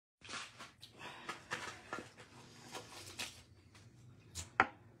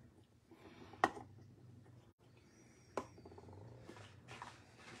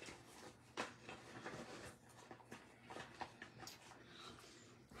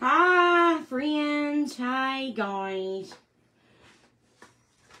Hey guys.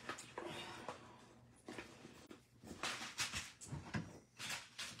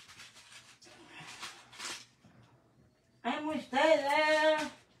 And we stay there.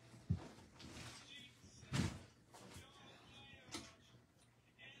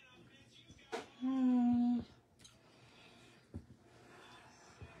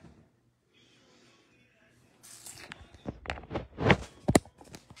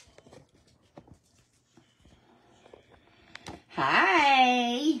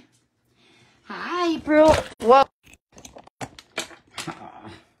 Hi. Hi, April. Whoa.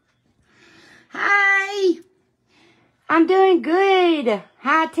 Hi. I'm doing good.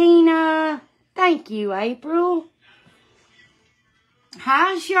 Hi, Tina. Thank you, April.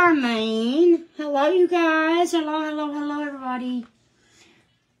 Hi, Charmaine. Hello, you guys. Hello, everybody.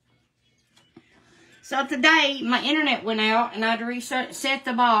 So today, my internet went out, and I had to reset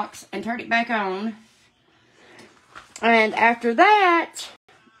the box and turn it back on. And after that,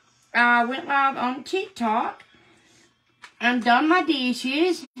 I went live on TikTok and done my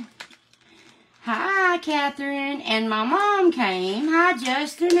dishes. Hi, Catherine. And my mom came. Hi,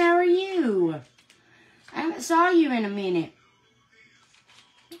 Justin. How are you? I haven't saw you in a minute.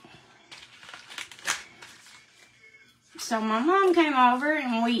 So my mom came over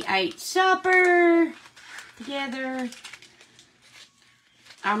and we ate supper together.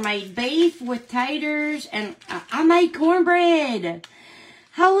 I made beef with taters and I made cornbread.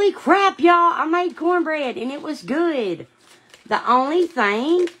 Holy crap, y'all. I made cornbread and it was good. The only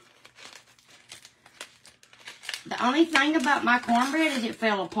thing about my cornbread is it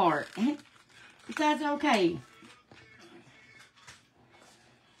fell apart. But that's okay.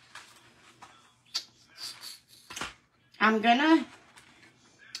 I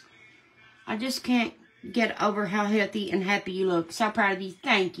just can't get over how healthy and happy you look. So proud of you.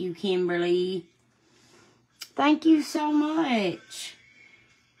 Thank you, Kimberly. Thank you so much.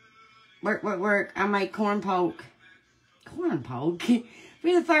 Work. I made corn poke. Corn poke? For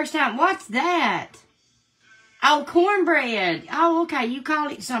the first time. What's that? Oh, cornbread. Oh, okay. You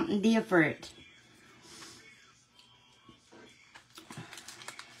call it something different.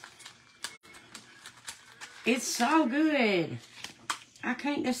 It's so good. I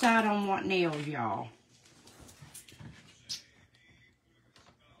can't decide on what nails, y'all.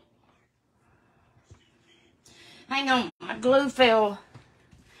 Hang on. My glue fell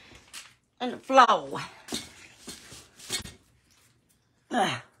on the floor.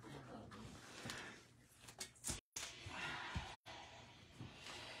 Ugh.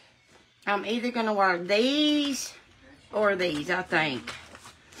 I'm either going to wear these or these, I think.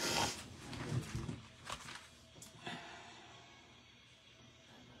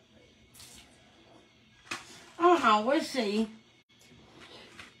 I don't know. We'll see.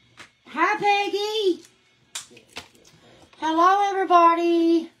 Hi, Peggy. Hello,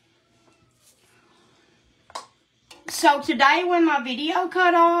 everybody. So today when my video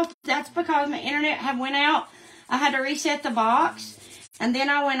cut off, that's because my internet had went out. I had to reset the box. And then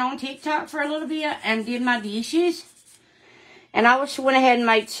I went on TikTok for a little bit and did my dishes. And I just went ahead and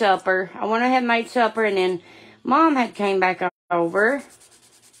made supper. I went ahead and made supper, and then Mom had came back over.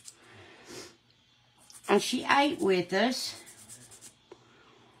 And she ate with us.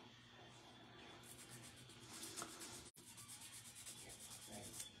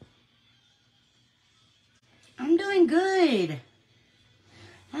 I'm doing good.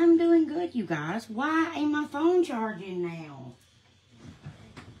 I'm doing good, you guys. Why ain't my phone charging now?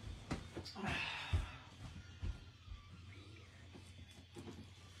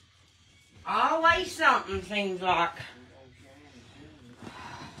 Always something, seems like.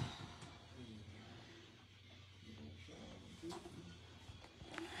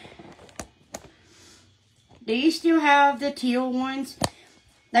 Do you still have the teal ones?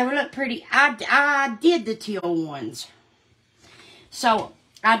 They would look pretty. I did the teal ones. So,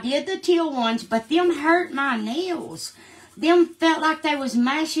 I did the teal ones, but them hurt my nails. Them felt like they was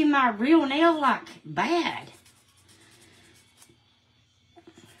mashing my real nail like bad.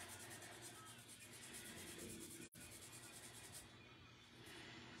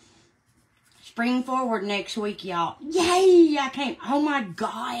 Spring forward next week, y'all. Yay! I can't. Oh my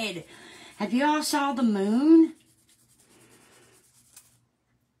God. Have you all saw the moon?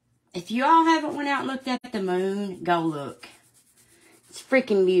 If you all haven't went out and looked at the moon, go look. It's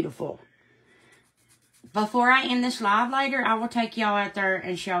freaking beautiful. Before I end this live later, I will take y'all out there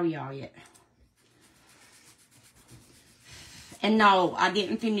and show y'all it. And no, I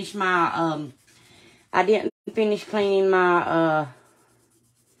didn't finish my, I didn't finish cleaning my,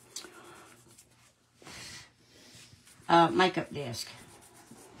 makeup desk.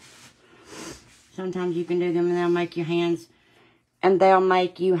 Sometimes you can do them and they'll make your hands, and they'll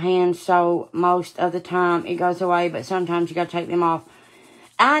make you hand sew most of the time. It goes away, but sometimes you got to take them off.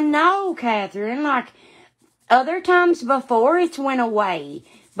 I know, Catherine, like other times before it's went away,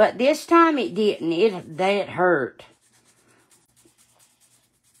 but this time it didn't. That hurt.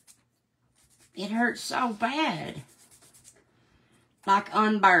 It hurt so bad. Like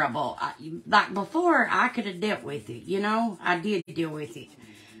unbearable. Like before, I could have dealt with it, you know? I did deal with it.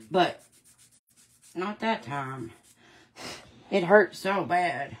 But not that time. It hurt so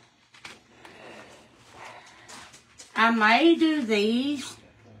bad. I may do these.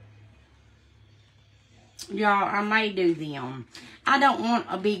 Y'all, I may do them. I don't want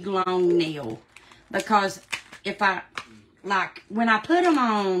a big long nail. Because if I, like, when I put them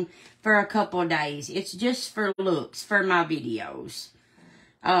on for a couple of days, it's just for looks, for my videos.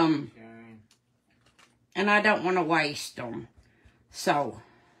 And I don't want to waste them. So,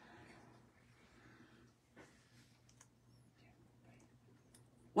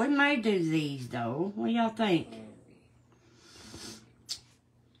 we may do these, though. What do y'all think?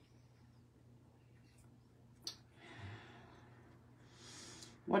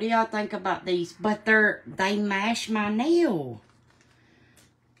 What do y'all think about these? But they mash my nail.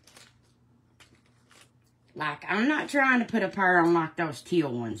 Like, I'm not trying to put a pair on like those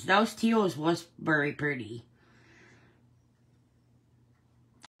teal ones. Those teals was very pretty.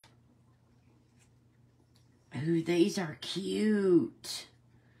 Ooh, these are cute.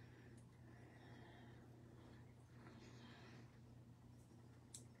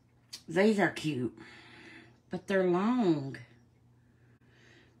 These are cute. But they're long.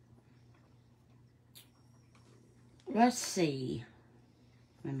 Let's see.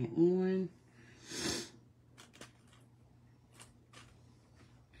 Wait a minute. One.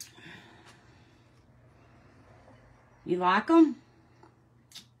 You like them?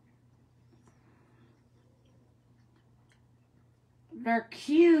 They're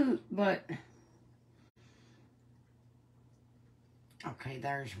cute, but... Okay,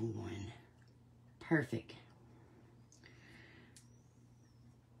 there's one. Perfect.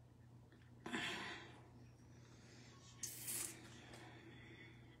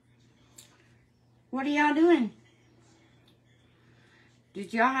 What are y'all doing?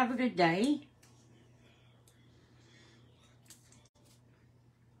 Did y'all have a good day?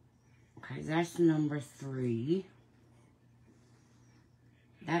 Okay, that's number 3.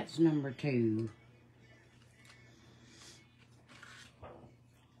 That's number 2.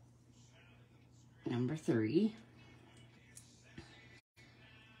 Number 3.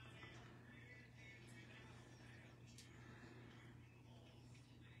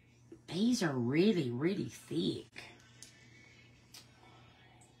 These are really, really thick.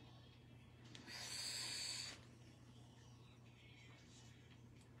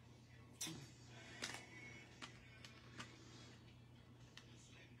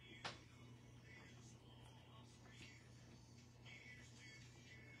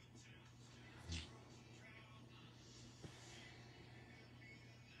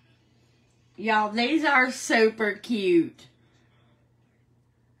 Y'all, these are super cute.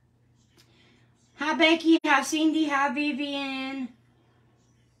 Hi, Becky. Hi, Cindy. Hi, Vivian.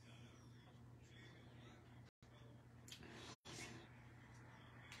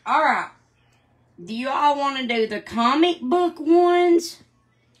 Alright. Do you all want to do the comic book ones?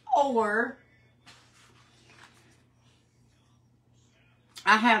 Or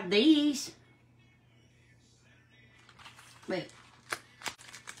I have these. But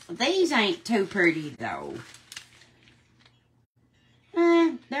these ain't too pretty, though.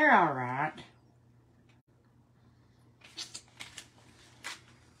 They're alright.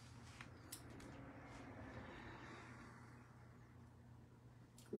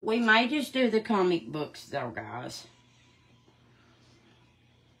 We may just do the comic books, though, guys.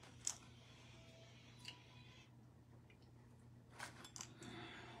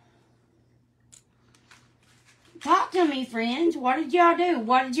 Talk to me, friends. What did y'all do?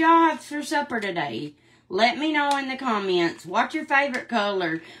 What did y'all have for supper today? Let me know in the comments. What's your favorite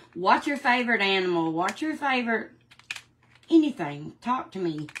color? What's your favorite animal? What's your favorite... anything. Talk to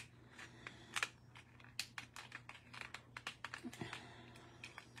me.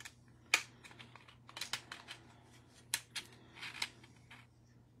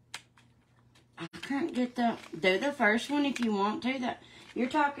 I can't get the... do the first one if you want to. That you're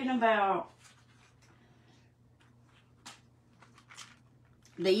talking about...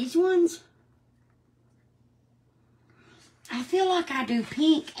 these ones? I feel like I do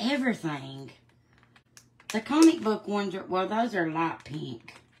pink everything. The comic book ones are, well, those are light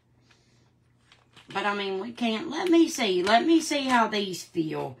pink. But, I mean, we can't, let me see how these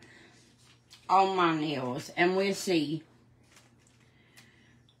feel. on my nails, and we'll see.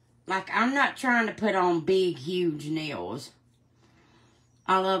 Like, I'm not trying to put on big, huge nails.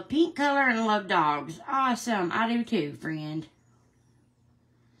 I love pink color and love dogs. Awesome. I do too, friend.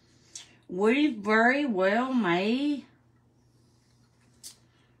 We very well may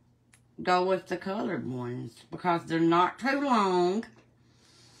go with the colored ones because they're not too long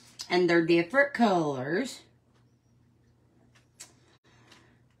and they're different colors.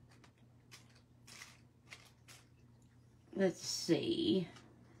 Let's see.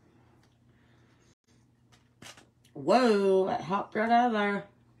 Whoa, that hopped right out of there.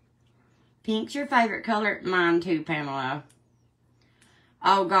 Pink's your favorite color? Mine too, Pamela.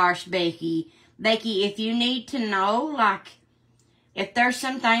 Oh gosh, Becky. Becky, if you need to know, like, if there's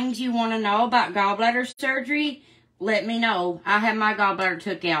some things you want to know about gallbladder surgery, let me know. I had my gallbladder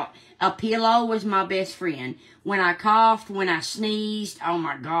took out. A pillow was my best friend. When I coughed, when I sneezed, oh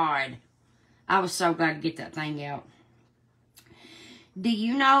my God. I was so glad to get that thing out. Do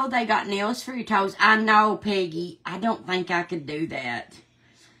you know they got nails for your toes? I know, Peggy. I don't think I could do that.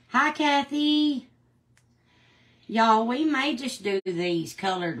 Hi, Kathy. Y'all, we may just do these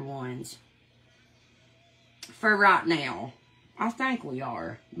colored ones for right now. I think we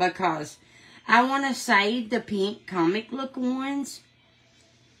are. Because I want to save the pink comic look ones.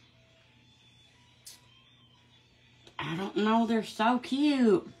 I don't know. They're so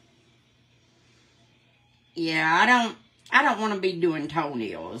cute. Yeah, I don't want to be doing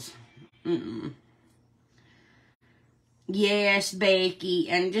toenails. Yes, Becky,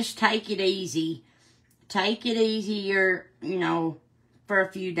 and just take it easy. Take it easier, you know, for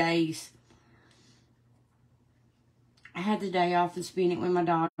a few days. I had the day off and spent it with my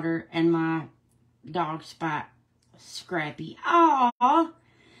daughter and my dog Spot, Scrappy. Aww.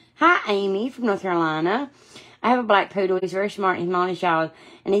 Hi, Amy from North Carolina. I have a black poodle. He's very smart. He's my only child,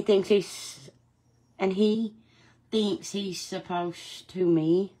 and he thinks he's supposed to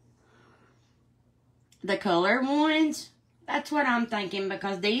me. The color ones, that's what I'm thinking,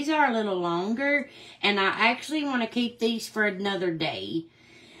 because these are a little longer, and I actually want to keep these for another day.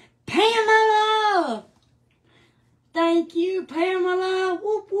 Pamela! Thank you, Pamela.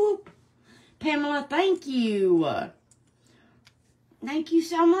 Whoop, whoop. Pamela, thank you. Thank you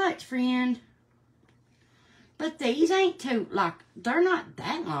so much, friend. But these ain't too, like, they're not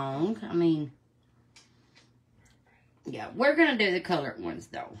that long. I mean, yeah, we're going to do the colored ones,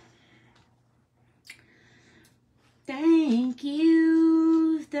 though. Thank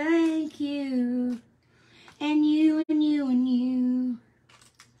you, thank you, and you, and you, and you.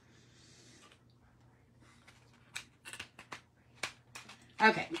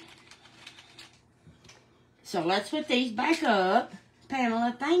 Okay. So let's put these back up.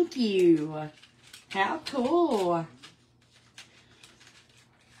 Pamela, thank you. How cool.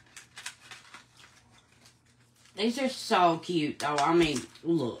 These are so cute, though. I mean,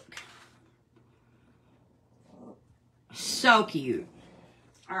 look. So cute.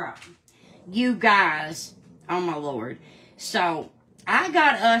 Alright. You guys. Oh, my Lord. So, I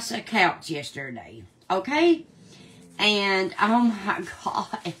got us a couch yesterday. Okay? And, oh, my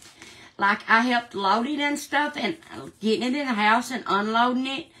God. Like, I helped load it and stuff. And getting it in the house and unloading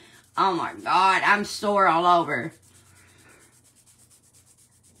it. Oh, my God. I'm sore all over.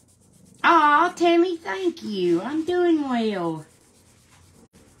 Aw, Tammy, thank you. I'm doing well.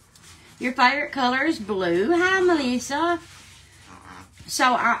 Your favorite color is blue. Hi, Melissa.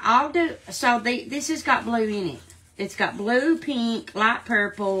 So, I'll do... So, this has got blue in it. It's got blue, pink, light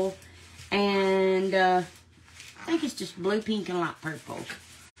purple, and... I think it's just blue, pink, and light purple.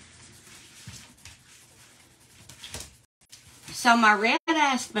 So, my red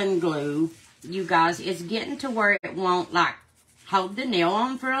aspen glue, you guys, is getting to where it won't, like, hold the nail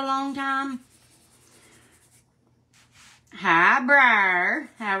on for a long time. Hi, Briar.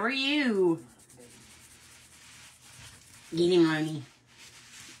 How are you? Get him, Looney.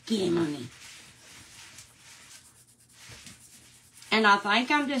 Get him, Looney. And I think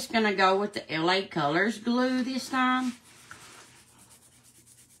I'm just going to go with the LA Colors glue this time.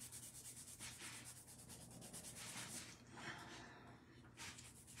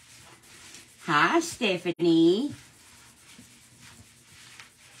 Hi, Stephanie.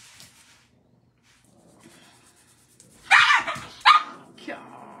 God. She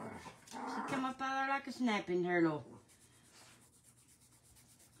come up out there like a snapping turtle.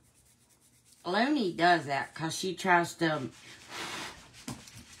 Looney does that because she tries to,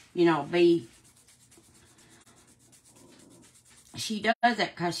 you know, be... She does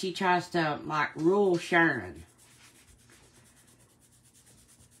that because she tries to, like, rule Sharon.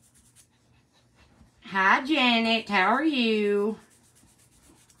 Hi, Janet. How are you?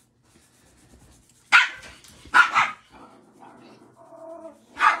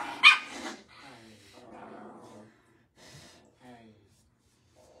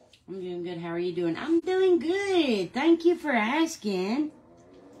 How are you doing? I'm doing good. Thank you for asking.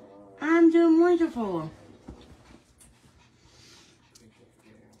 I'm doing wonderful.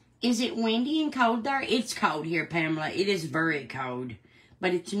 Is it windy and cold there? It's cold here, Pamela. It is very cold.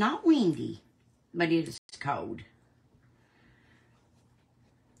 But it's not windy. But it is cold.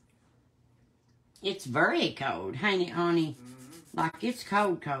 It's very cold, ain't it, honey? Like, it's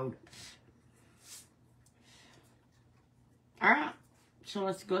cold, cold. Alright. So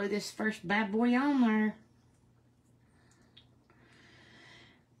let's glue this first bad boy on there.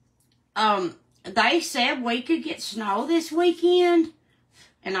 They said we could get snow this weekend.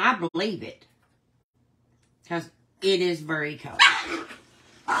 And I believe it. Because it is very cold.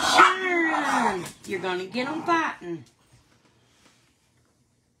 Sharon! You're going to get them fighting.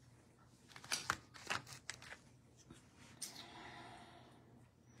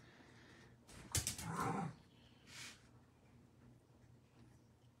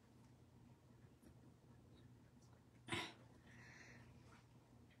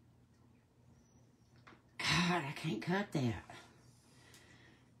 God, I can't cut that.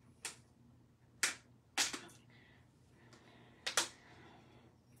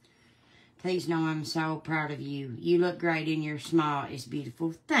 Please know I'm so proud of you. You look great in your smile. It's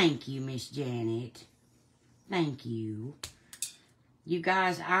beautiful. Thank you, Miss Janet. Thank you. You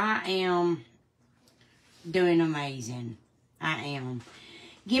guys, I am doing amazing. I am.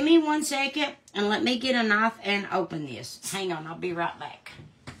 Give me 1 second and let me get a knife and open this. Hang on, I'll be right back.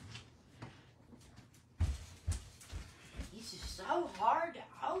 This is so hard to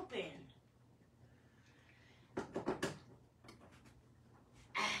open.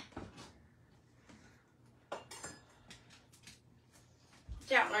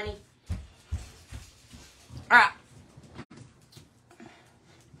 Out, Lenny. Alright.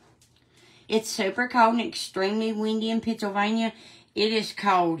 It's super cold and extremely windy in Pennsylvania. It is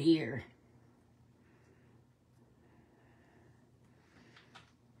cold here.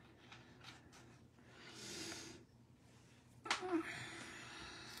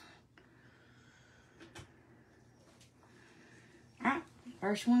 Alright.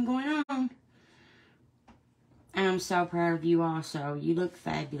 First one going on. I'm so proud of you also. You look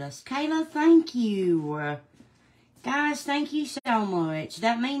fabulous. Kayla, thank you. Guys, thank you so much.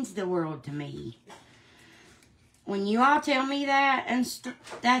 That means the world to me. When you all tell me that, and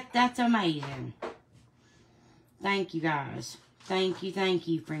that's amazing. Thank you, guys. Thank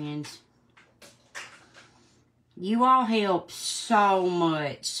you, friends. You all help so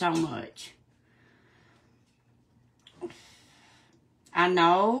much, so much. I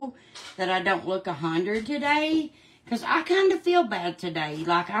know that I don't look 100 today because I kind of feel bad today.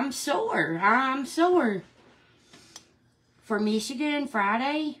 Like, I'm sore. I'm sore. For Michigan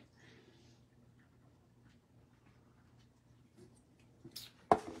Friday.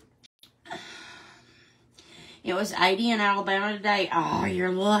 It was 80 in Alabama today. Oh,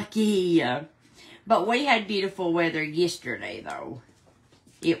 you're lucky. But we had beautiful weather yesterday, though.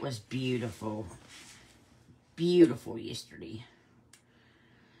 It was beautiful. Beautiful yesterday.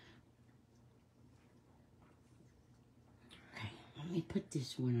 Let me put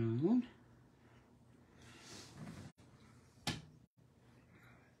this one on.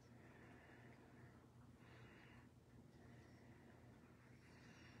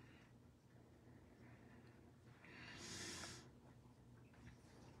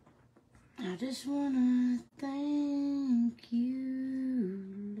 I just want to thank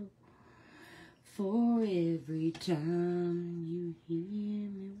you, Lord, for every time you hear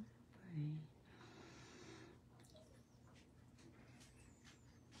me pray.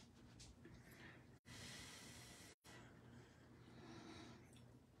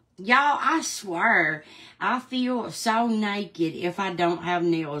 Y'all, I swear, I feel so naked if I don't have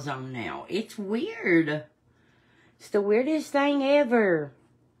nails on now. It's weird. It's the weirdest thing ever.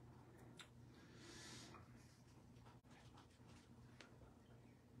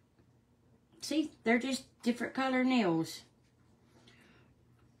 See, they're just different color nails.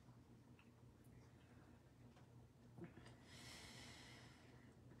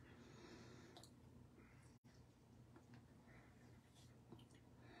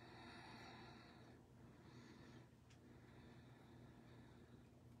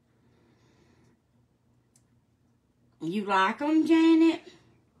 You like them, Janet?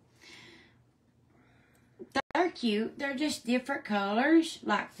 They're cute. They're just different colors,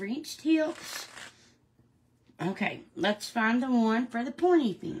 like French tips. Okay, let's find the one for the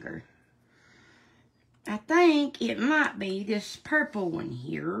pointy finger. I think it might be this purple one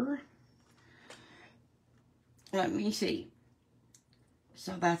here. Let me see.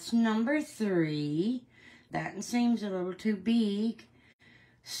 So that's number 3. That seems a little too big.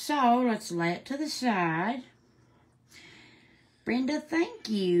 So, let's lay it to the side. Brenda, thank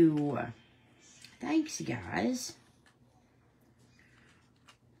you. Thanks, guys.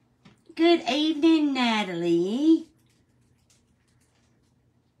 Good evening, Natalie.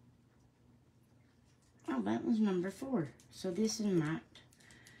 Oh, that was number 4. So, this might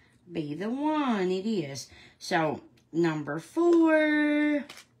be the one. It is. So, number 4.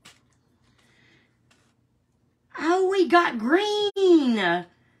 Oh, we got green.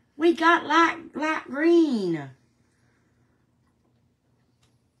 We got light green.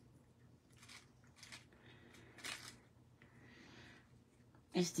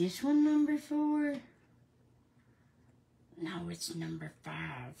 Is this one number 4? No, it's number 5.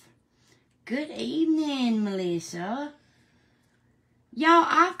 Good evening, Melissa. Y'all,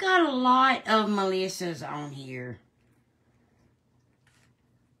 I've got a lot of Melissas on here.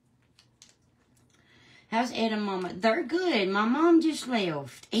 How's Ed and Mama? They're good. My mom just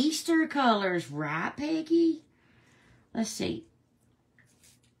left. Easter colors, right, Peggy? Let's see.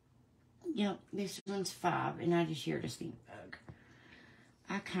 Yep, this one's 5, and I just heard a stink bug.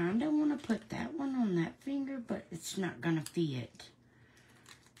 I kind of want to put that one on that finger, but it's not going to fit.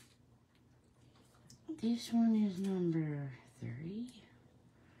 This one is number 3.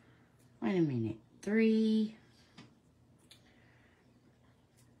 Wait a minute. 3,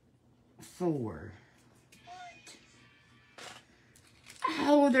 4.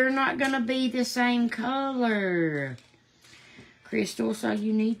 Oh, they're not going to be the same color. Chrystal, so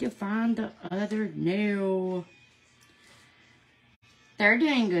you need to find the other nail. They're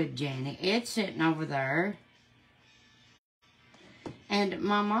doing good, Janet. It's sitting over there. And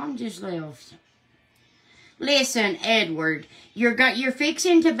my mom just left. Listen, Edward, you're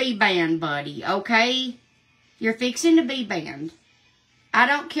fixing to be banned, buddy, okay? You're fixing to be banned. I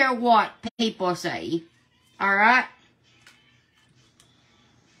don't care what people say. All right?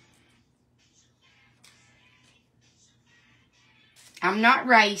 I'm not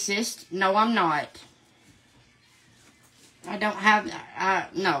racist. No, I'm not. I don't have,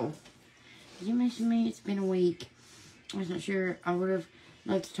 no. Did you mention me? It's been a week. I wasn't sure. I would have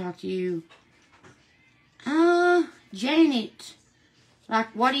loved to talk to you. Janet.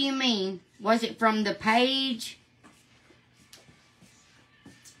 Like, what do you mean? Was it from the page?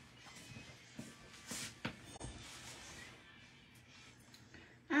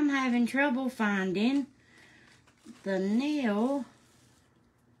 I'm having trouble finding the nail.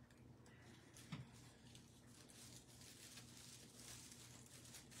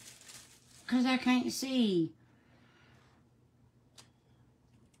 Because I can't see.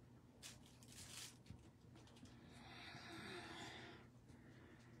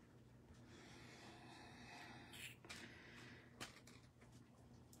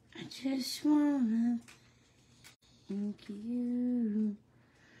 I just wanna thank you.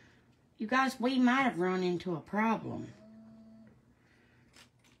 You guys, we might have run into a problem.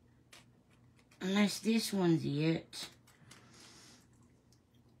 Unless this one's it.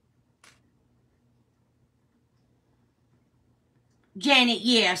 Janet,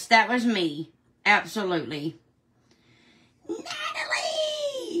 yes, that was me. Absolutely.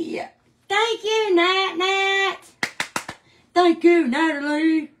 Natalie! Thank you, Nat. Thank you,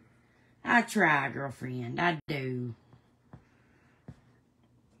 Natalie. I try, girlfriend. I do.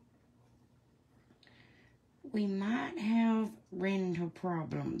 We might have ran into a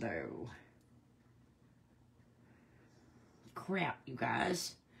problem, though. Crap, you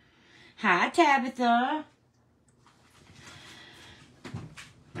guys. Hi, Tabitha.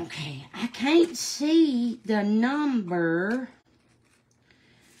 Okay, I can't see the number.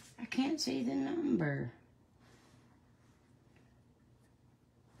 I can't see the number.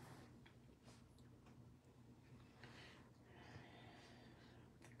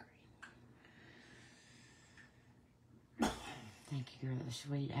 Thank you, girl. That's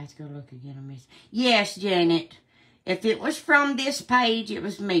sweet. I have to go look again. I miss. Yes, Janet. If it was from this page, it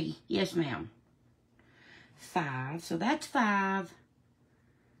was me. Yes, ma'am. 5. So that's 5.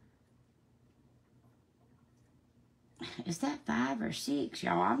 Is that 5 or 6,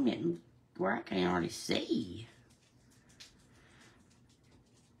 y'all? I'm getting where I can already see.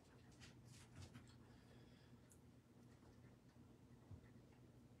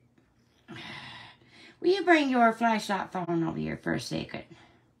 Will you bring your flashlight phone over here for a second?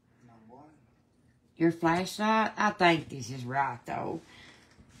 Your flashlight? I think this is right, though.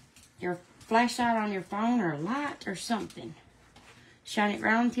 Your flashlight on your phone or light or something. Shine it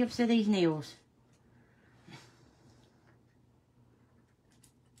right on the tips of these nails.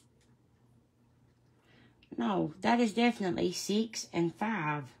 No, that is definitely 6 and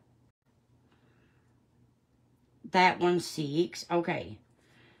 5. That one's 6. Okay.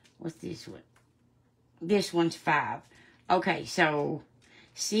 What's this one? This one's 5. Okay, so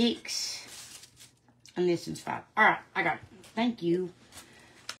 6. And this one's 5. Alright, I got it. Thank you.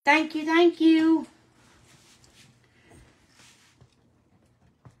 Thank you, thank you.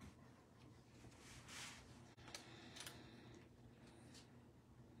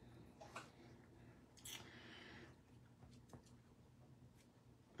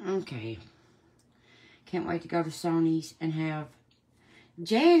 Okay. Can't wait to go to Sony's and have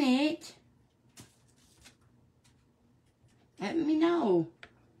Janet let me know.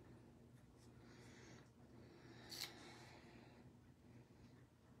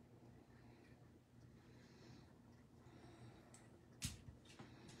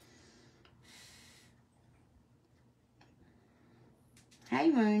 Hey,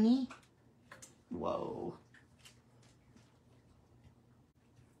 Mooney. Whoa.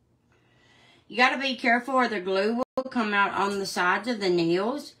 You got to be careful or the glue will come out on the sides of the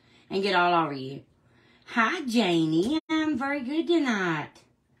nails and get all over you. Hi, Janie. I'm very good tonight.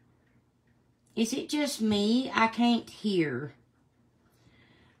 Is it just me? I can't hear.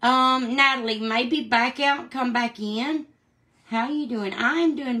 Natalie, maybe back out, come back in. How you doing?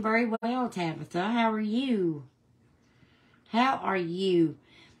 I'm doing very well, Tabitha. How are you? How are you?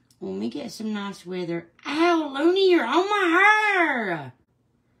 When we get some nice weather. Ow, Looney, you're on my hair.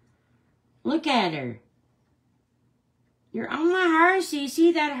 Look at her. You're on my hair,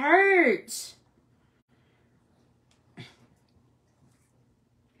 Cece. That hurts.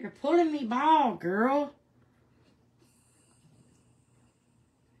 You're pulling me bald, girl.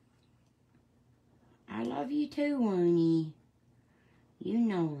 I love you too, Looney. You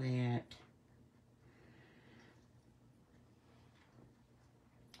know that.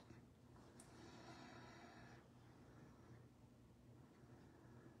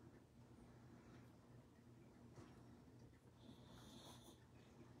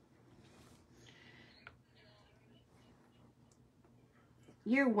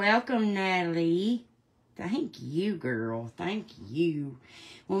 You're welcome, Natalie. Thank you, girl. Thank you.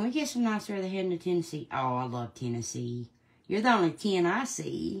 When we get some nice weather heading to Tennessee. Oh, I love Tennessee. You're the only 10 I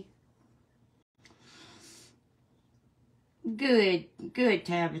see. Good. Good,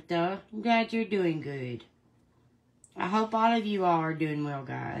 Tabitha. I'm glad you're doing good. I hope all of you all are doing well,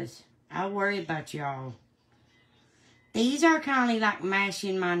 guys. I worry about y'all. These are kind of like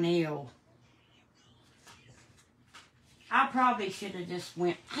mashing my nail. I probably should have just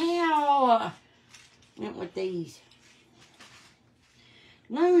went with these.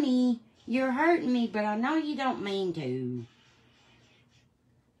 Looney, you're hurting me, but I know you don't mean to.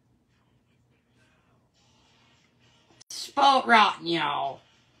 Spoiled rotten, y'all.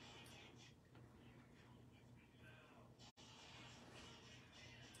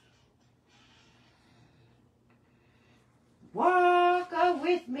 Walk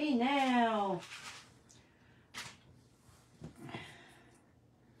with me now.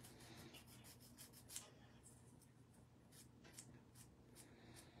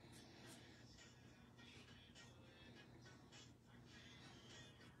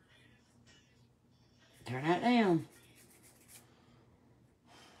 Turn that down.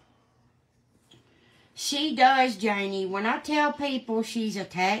 She does, Janie. When I tell people she's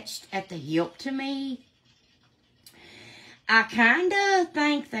attached at the hip to me, I kind of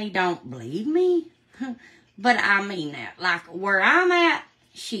think they don't believe me. But I mean that. Like, where I'm at,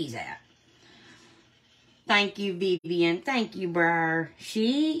 she's at. Thank you, Vivian. Thank you, Briar.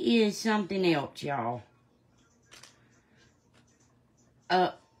 She is something else, y'all.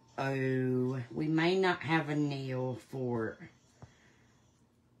 Uh-oh. We may not have a nail for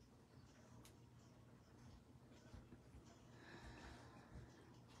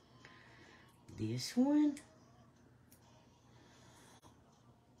this one.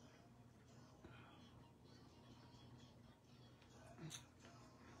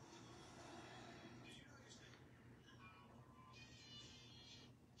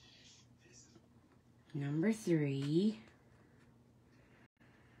 Number 3.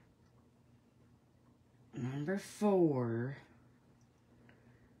 Number 4.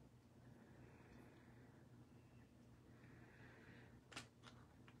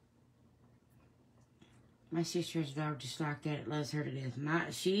 My sister has a dog just like that. It loves her to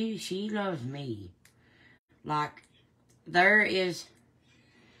death. She loves me. Like, there is...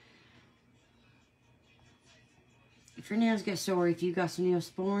 If your nails get sore, if you got some nail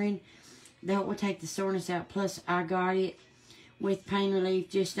sporing, that will take the soreness out. Plus, I got it with pain relief.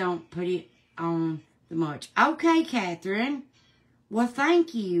 Just don't put it on the much. Okay, Catherine. Well,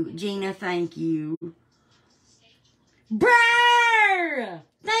 thank you, Gina. Thank you. Brrr!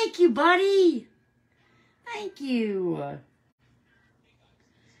 Thank you, buddy. Thank you.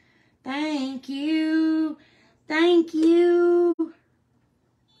 Thank you. Thank you.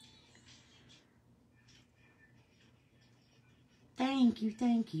 Thank you,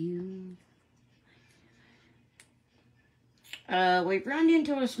 thank you. We've run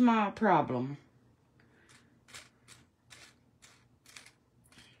into a small problem.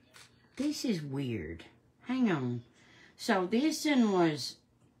 This is weird. Hang on. So this one was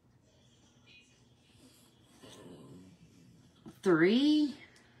 3.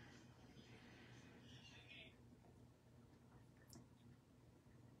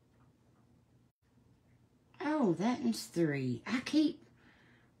 Oh, that one's 3.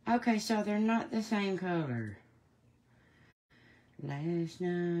 Okay, so they're not the same color. Last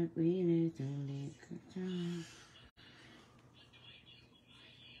night we let the liquor down.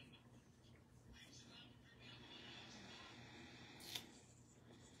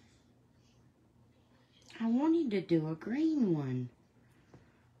 I wanted to do a green one.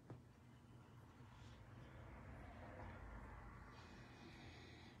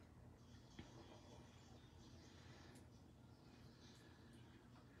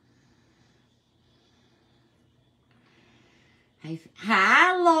 Hey,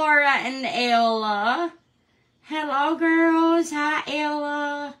 hi, Laura and Ella. Hello, girls. Hi,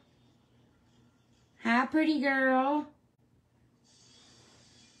 Ella. Hi, pretty girl.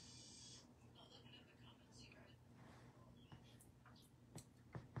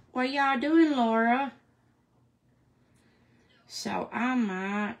 What y'all doing, Laura? So I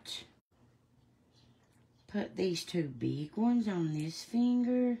might put these 2 big ones on this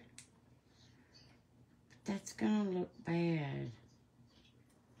finger. But that's gonna look bad.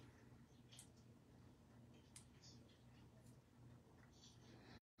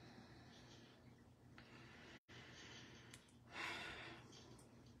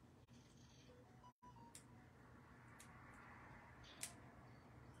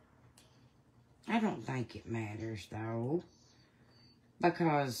 I don't think it matters though,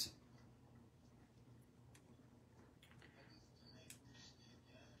 because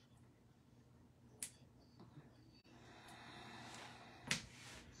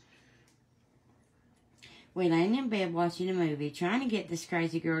we laying in bed watching a movie, trying to get this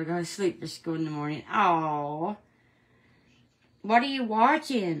crazy girl to go to sleep for school in the morning. Oh, what are you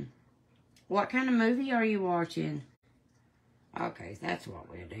watching? What kind of movie are you watching? Okay, that's what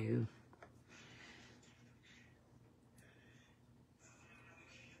we'll do.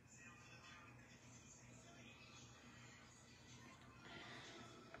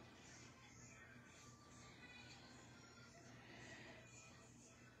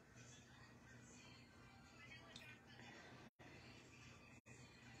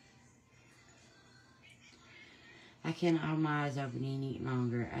 I cannot hold my eyes open any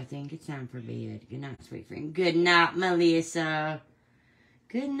longer. I think it's time for bed. Good night, sweet friend. Good night, Melissa.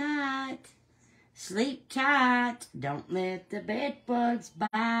 Good night. Sleep tight. Don't let the bed bugs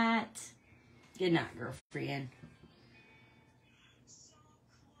bite. Good night, girlfriend.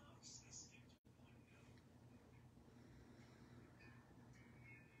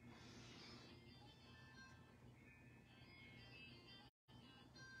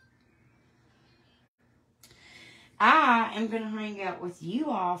 I am going to hang out with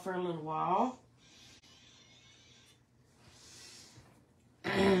you all for a little while.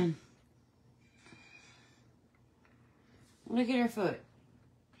 Look at her foot.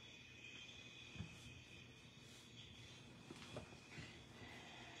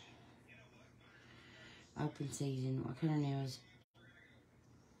 Open season. What color nails?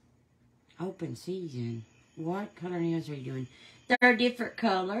 Open season. What color nails are you doing? They're a different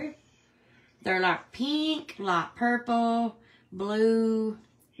color. They're like pink, light purple, blue,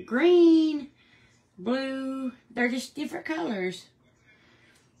 green, blue. They're just different colors.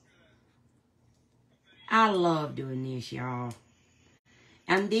 I love doing this, y'all.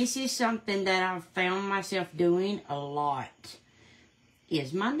 And this is something that I've found myself doing a lot,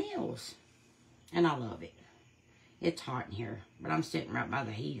 is my nails. And I love it. It's hot in here, but I'm sitting right by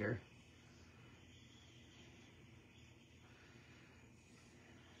the heater.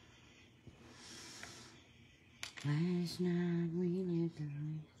 Last night we lived the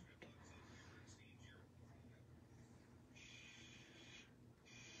life.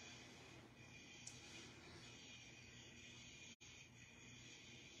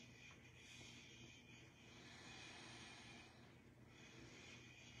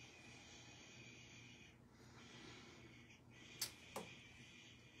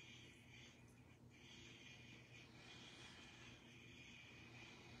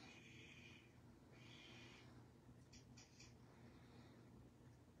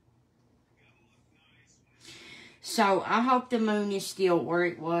 So I hope the moon is still where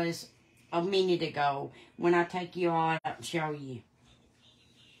it was a minute ago when I take you all out and show you.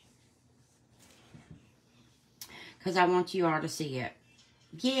 Because I want you all to see it.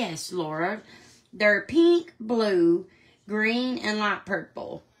 Yes, Laura. They're pink, blue, green, and light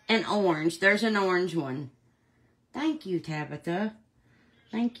purple. And orange. There's an orange one. Thank you, Tabitha.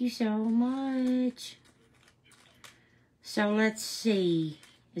 Thank you so much. So let's see.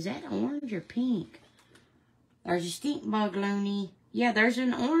 Is that orange or pink? There's a stink bug, Looney. Yeah, there's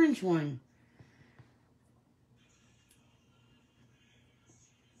an orange one.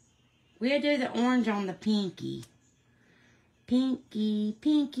 We'll do the orange on the pinky. Pinky,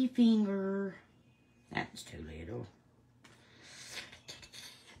 pinky finger. That's too little.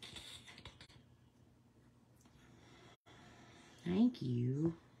 Thank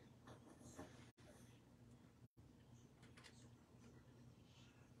you.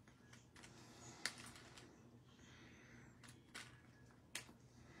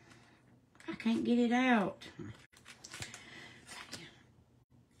 I can't get it out.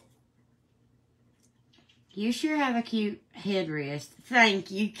 You sure have a cute headrest.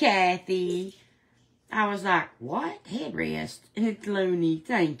 Thank you, Kathy. I was like, what? Headrest? It's Looney.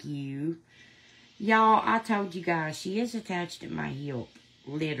 Thank you. Y'all, I told you guys, she is attached to my hip.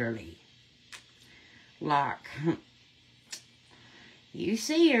 Literally. Like, you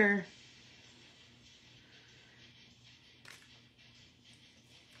see her.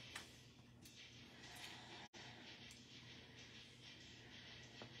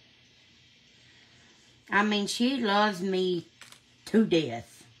 I mean, she loves me to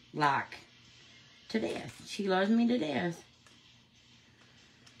death. Like, to death. She loves me to death.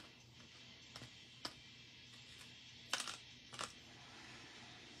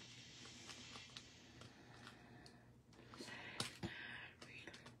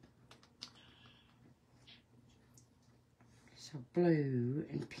 So, blue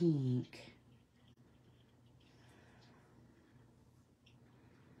and pink.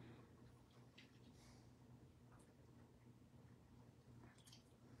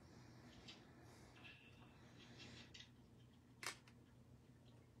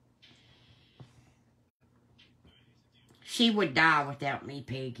 She would die without me,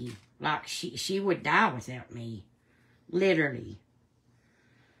 Peggy. Like, she would die without me. Literally.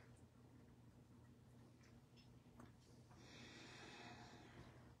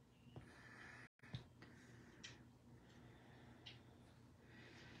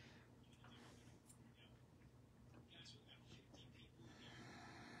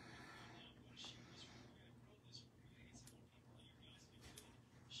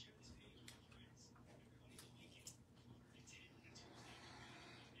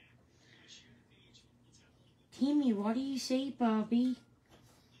 Timmy, what do you see, Bobby?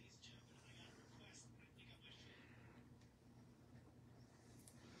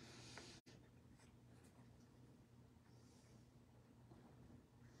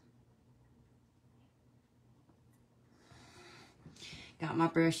 Got my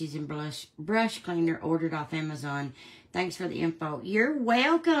brushes and brush cleaner ordered off Amazon. Thanks for the info. You're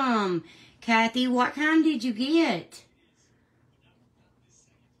welcome, Kathy. What kind did you get?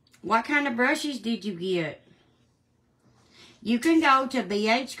 What kind of brushes did you get? You can go to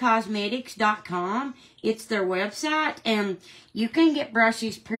bhcosmetics.com. It's their website, and you can get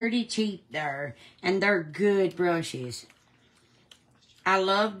brushes pretty cheap there, and they're good brushes. I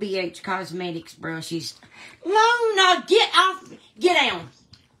love BH Cosmetics brushes. Luna, get off. Get down.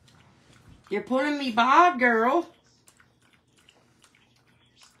 You're pulling me bob, girl.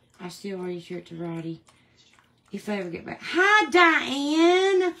 I still wear your shirt to Roddy. If I ever get back. Hi,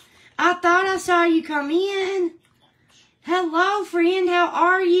 Diane. I thought I saw you come in. Hello, friend. How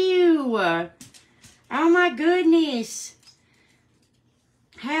are you? Oh, my goodness.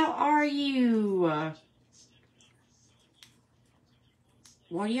 How are you?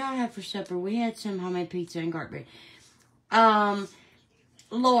 What do y'all have for supper? We had some homemade pizza and garlic bread.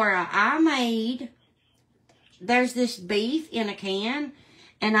 Laura, I made, there's this beef in a can,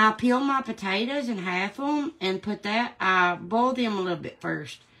 and I peel my potatoes and half them and put that, I boil them a little bit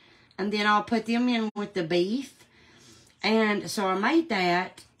first, and then I'll put them in with the beef. And so I made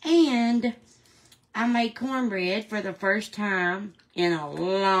that, and I made cornbread for the first time in a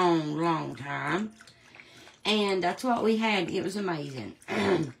long, long time. And that's what we had. It was amazing.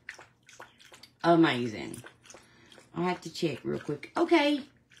 Amazing. I'll have to check real quick. Okay.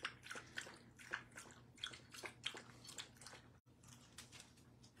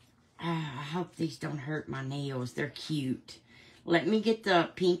 I hope these don't hurt my nails. They're cute. Let me get the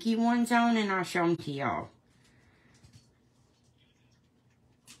pinky ones on and I'll show them to y'all.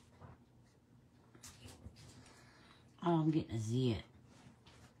 Oh, I'm getting a zit.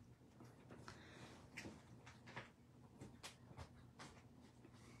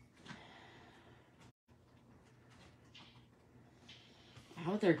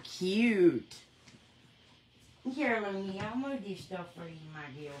 Oh, they're cute. Here, let me, I'll move this stuff for you, my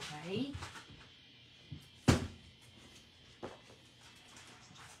dear, okay?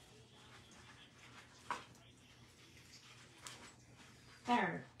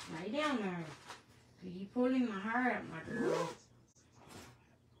 There, lay down there. You pulling my hair up, my girl.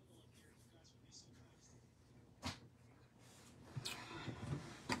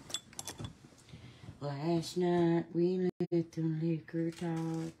 Last night we let the liquor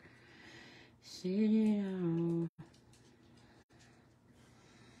talk. Said it all.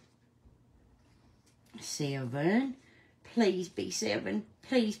 7. Please be 7.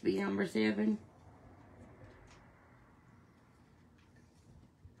 Please be number 7.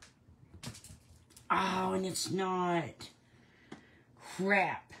 Oh, and it's not.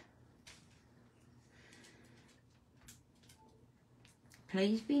 Crap.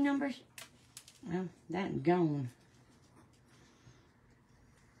 Please be number... Well, that's gone.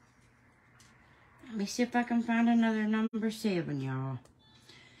 Let me see if I can find another number 7, y'all.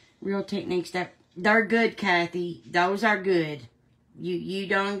 Real Techniques. They're good, Kathy. Those are good. You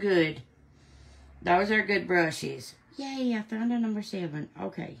done good. Those are good brushes. Yay, I found a number 7.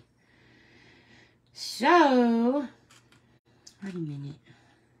 Okay. So, wait a minute.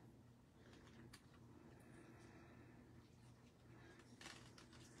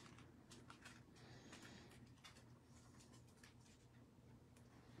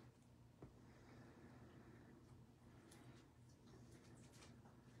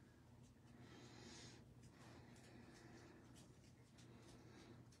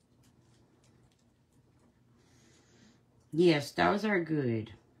 Yes, those are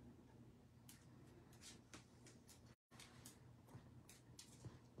good.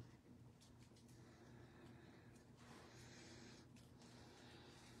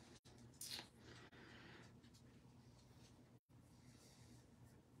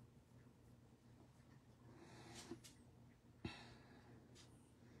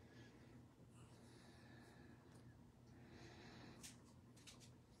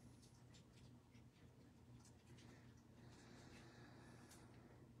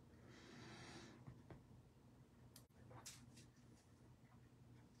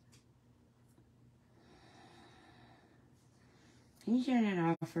 Can you turn it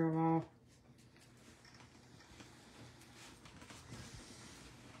off for a while?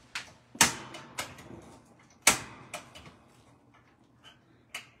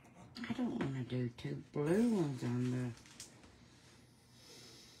 I don't want to do 2 blue ones on the...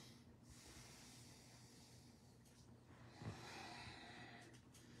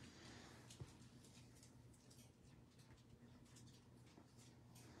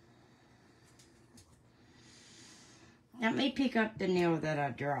 Let me pick up the nail that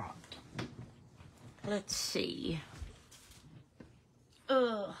I dropped. Let's see.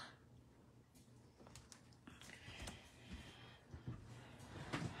 Ugh.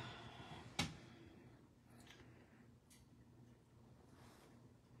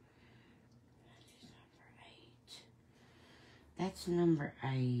 That's number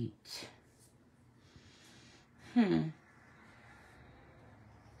 8.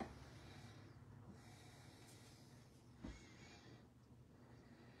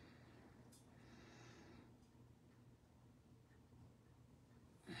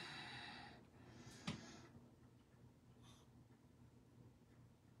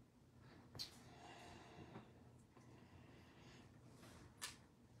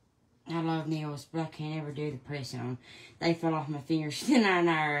 I love nails, but I can't ever do the press on. They fell off my fingers. Then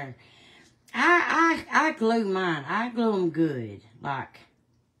I glue mine. I glue them good. Like,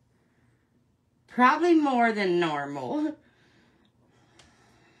 probably more than normal.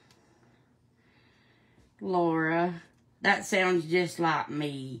 Laura, that sounds just like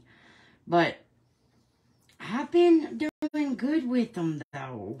me. But I've been doing good with them,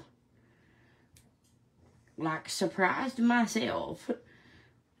 though. Like, surprised myself.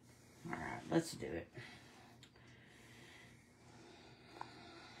 Alright, let's do it.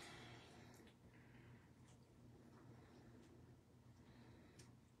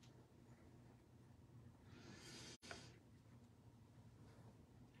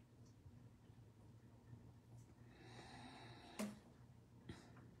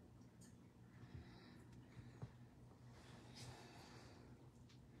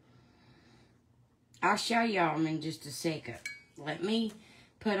 I'll show y'all in just a second. Let me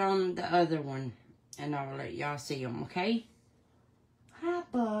put on the other one, and I'll let y'all see them, okay? Hi,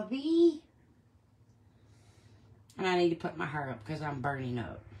 Bubby. And I need to put my hair up because I'm burning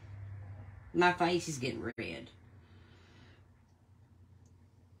up. My face is getting red.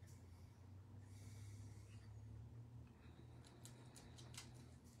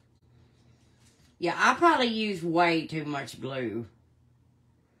 Yeah, I probably use way too much glue.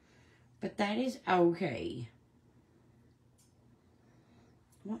 But that is okay.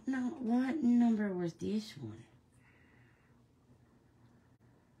 What number was this one?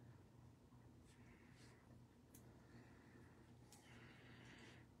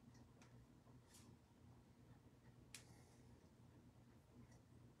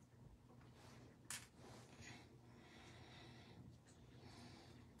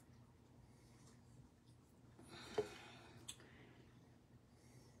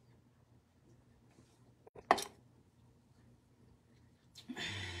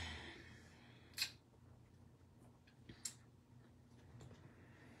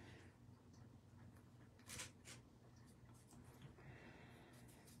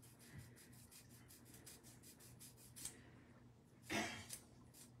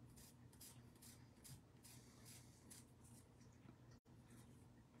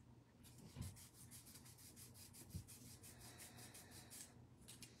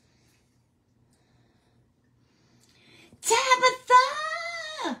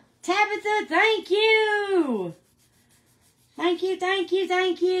 Tabitha, thank you. Thank you,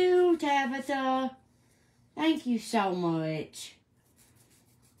 Tabitha. Thank you so much.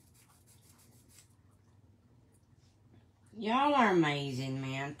 Y'all are amazing,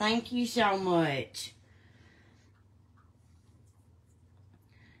 man. Thank you so much.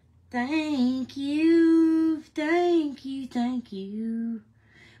 Thank you.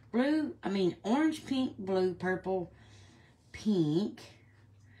 Orange, pink, blue, purple, pink.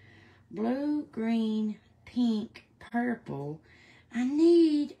 Blue, green, pink, purple. I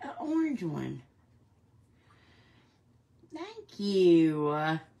need an orange one. Thank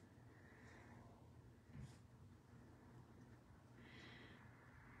you.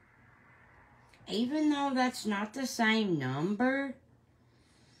 Even though that's not the same number,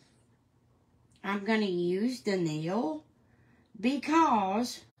 I'm going to use the nail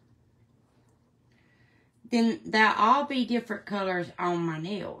because then they'll all be different colors on my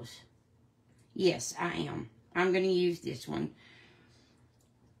nails. Yes, I am. I'm going to use this one.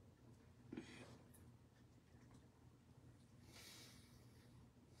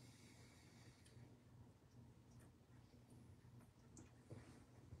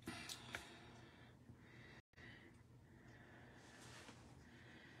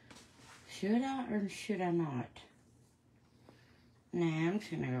 Should I or should I not? Nah, I'm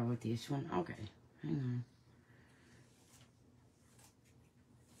just going to go with this one. Okay, hang on.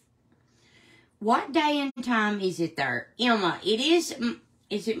 What day and time is it there? Emma, it is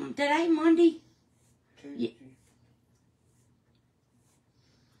it today Monday? Tuesday. Yeah.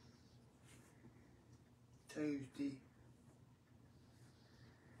 Tuesday.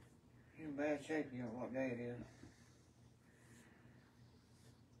 You're in bad shape, you know what day it is.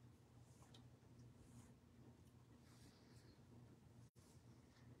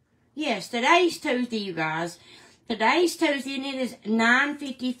 Yes, today's Tuesday, you guys. Today's Tuesday, and it is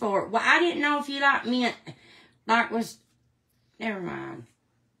 9:54. Well, I didn't know if you meant was. Never mind.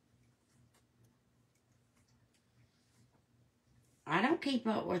 I don't keep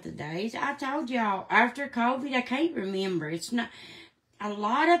up with the days. I told y'all after COVID, I can't remember. It's not a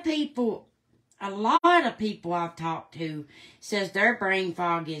lot of people. A lot of people I've talked to says their brain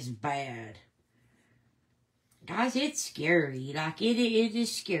fog is bad. Guys, it's scary. Like it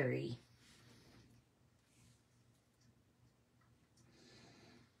is scary.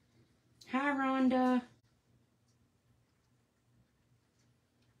 Hi, Rhonda.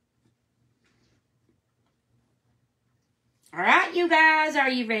 All right, you guys, are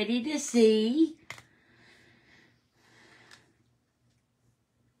you ready to see?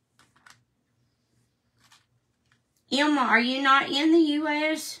 Emma, are you not in the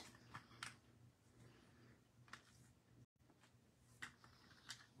U.S.?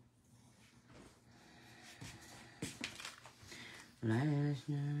 Last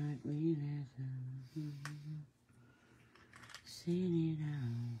night we seen it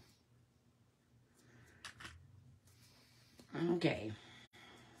all. Okay.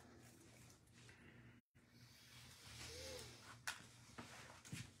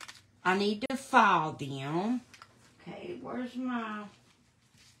 I need to file them. Okay, where's my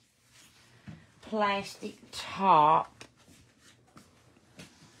plastic top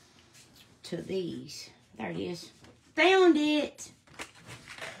to these? There it is. Found it.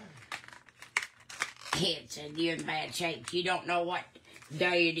 Kid said you're in bad shape. You don't know what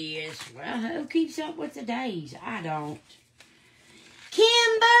day it is. Well, who keeps up with the days? I don't.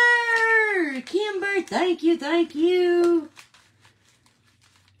 Kimber, thank you.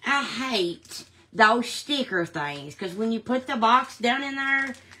 I hate those sticker things, because when you put the box down in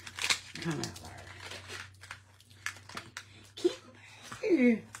there, come out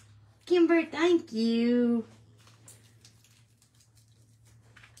there. Kimber, thank you.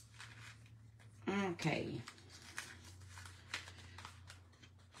 Okay.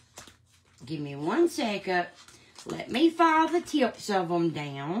 Give me 1 second. Let me file the tips of them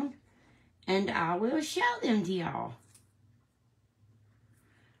down, and I will show them to y'all.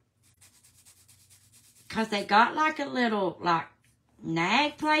 Because they got like a little, like,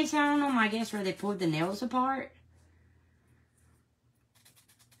 nag place on them, I guess, where they pulled the nails apart.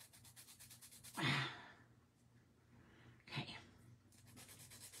 Okay.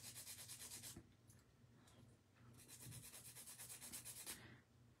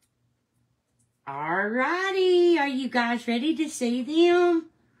 Alrighty, are you guys ready to see them?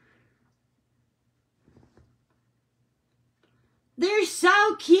 They're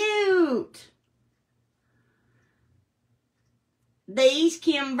so cute. These,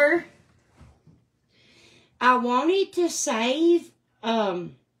 Kimber, I wanted to save, oh,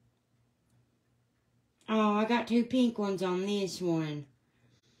 I got 2 pink ones on this one.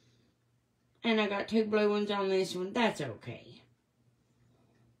 And I got 2 blue ones on this one. That's okay.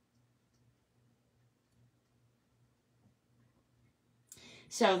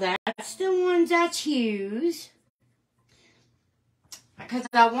 So that's the ones I choose. Because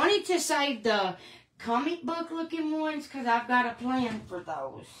I wanted to save the comic book looking ones, because I've got a plan for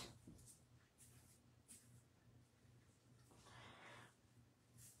those.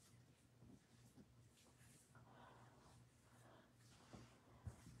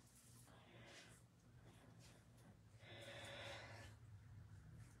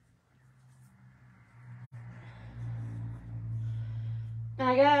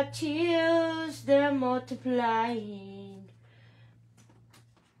 I got chills, they're multiplying.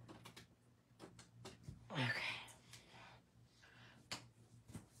 Okay.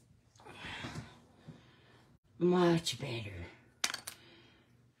 Much better.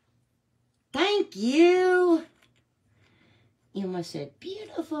 Thank you. Emma said,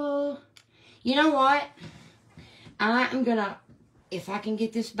 beautiful. You know what? I am gonna, if I can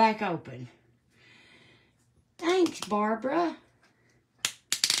get this back open. Thanks, Barbara.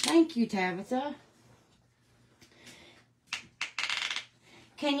 Thank you, Tabitha.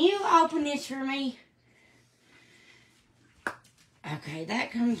 Can you open this for me? Okay,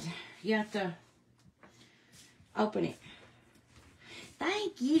 that comes, you have to open it.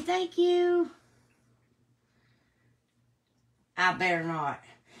 Thank you. I better not.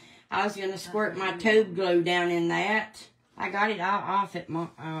 I was going to squirt my tube glue down in that. I got it all off at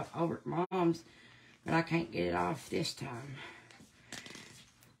over at Mom's, but I can't get it off this time.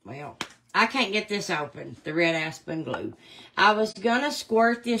 Well, I can't get this open, the red aspen glue. I was going to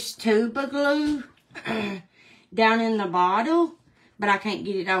squirt this tube of glue down in the bottle, but I can't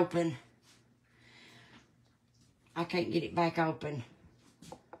get it open. I can't get it back open.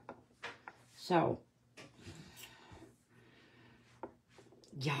 So,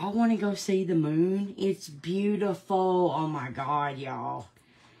 y'all want to go see the moon? It's beautiful. Oh my God, y'all.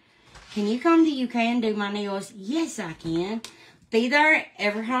 Can you come to UK and do my nails? Yes, I can. Be there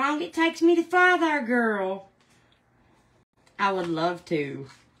ever how long it takes me to fly there, girl. I would love to.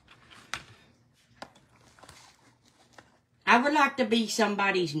 I would like to be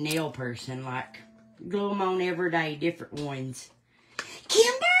somebody's nail person, like glue them on every day, different ones.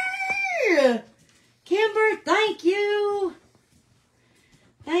 Kimber! Kimber, thank you.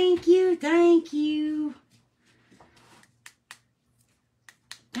 Thank you. Thank you,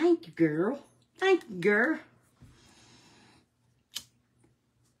 girl. Thank you, girl.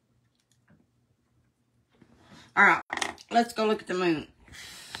 Alright, let's go look at the moon.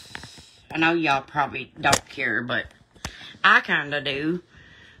 I know y'all probably don't care, but I kind of do.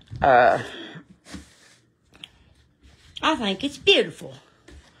 I think it's beautiful.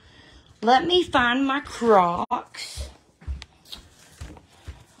 Let me find my Crocs.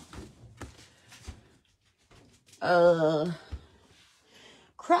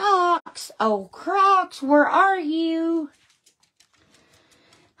 Crocs. Oh, Crocs, where are you?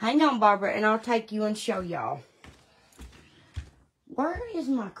 Hang on, Barbara, and I'll take you and show y'all. Where is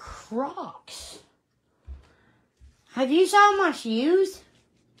my Crocs? Have you saw my shoes?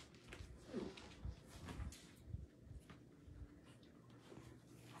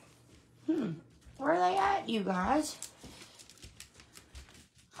 Where are they at, you guys?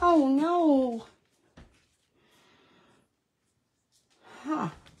 Oh, no.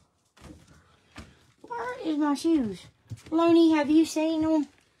 my shoes? Looney, have you seen them?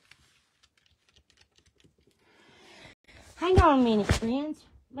 Hang on a minute, friends.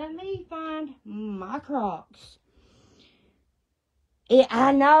 Let me find my Crocs.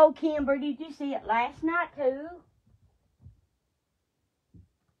 I know, Kimber. Did you see it last night, too?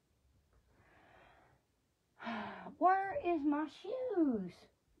 Where is my shoes?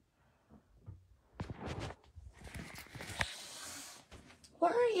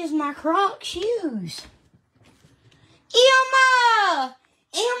 Where is my Croc shoes? Emma!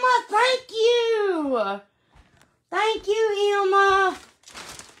 Emma, thank you! Thank you, Emma!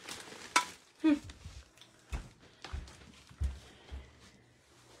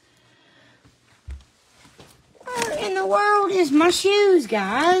 Where in the world is my shoes,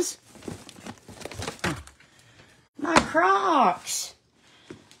 guys? My Crocs.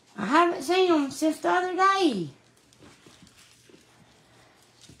 I haven't seen them since the other day.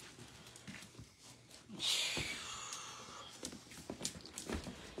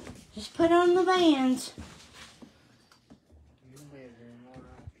 Just put on the Vans.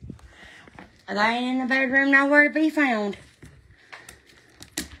 They ain't in the bedroom, nowhere to be found.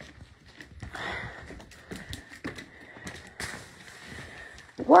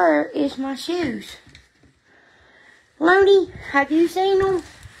 Where is my shoes? Looney, have you seen them?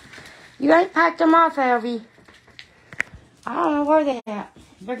 You ain't packed them off, have you? I don't know where they're at.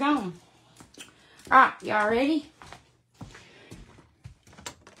 They're gone. Alright, y'all ready?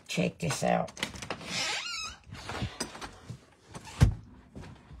 Check this out.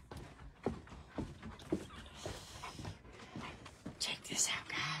 Check this out,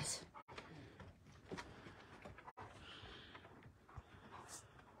 guys.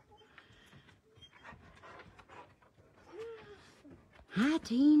 Hi,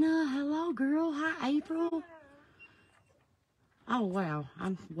 Tina. Hello, girl. Hi, April. Oh, wow.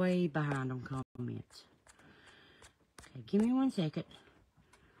 I'm way behind on comments. Okay, give me 1 second.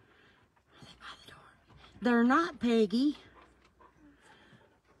 They're not Peggy.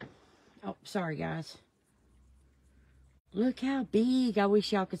 Oh, sorry, guys. Look how big. I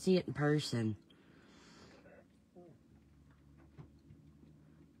wish y'all could see it in person.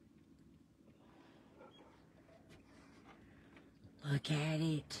 Look at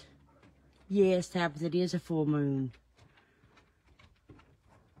it. Yes, Tabitha, it is a full moon.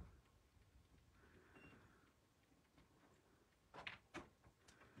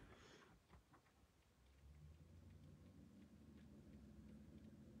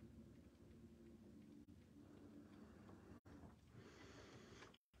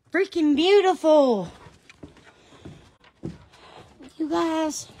 Freaking beautiful. You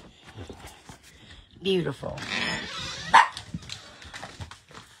guys. Beautiful.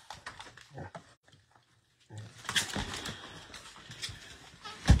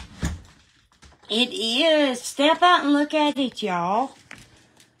 It is. Step out and look at it, y'all.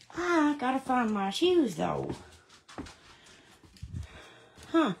 I gotta find my shoes, though.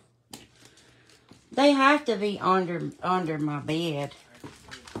 Huh. They have to be under my bed.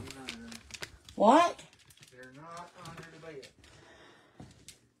 What? They're not under the bed.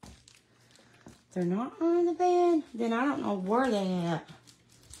 They're not under the bed? Then I don't know where they're at.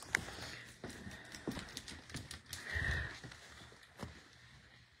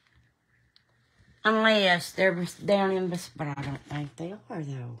 Unless they're down in this, but I don't think they are,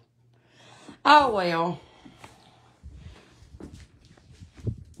 though. Oh, well.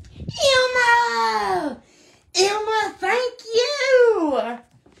 Elmo! Elmo, thank you!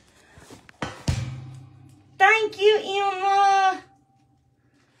 Thank you, Elmo!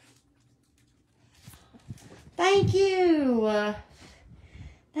 Thank you!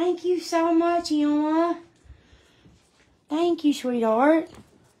 Thank you so much, Elmo. Thank you, sweetheart.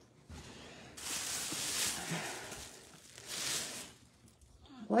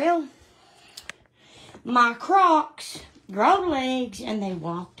 Well, my Crocs grow legs and they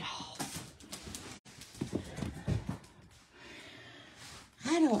walked off.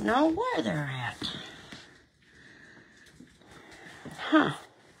 I don't know where they're at. Huh.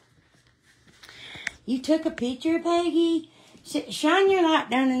 You took a picture, Peggy? Shine your light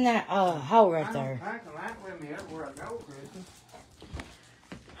down in that hole right there. I can light with me everywhere I go, Chrystal.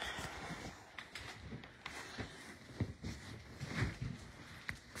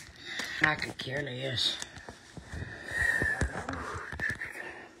 I could care less.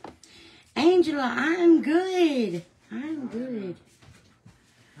 Angela, I'm good. I'm good.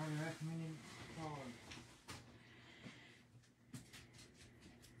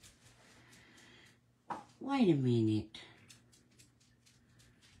 Wait a minute.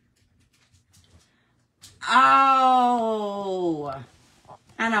 Oh,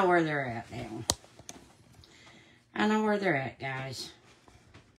 I know where they're at now. I know where they're at, guys.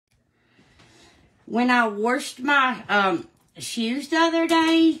 When I washed my shoes the other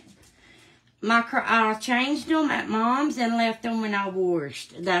day, I changed them at Mom's and left them when I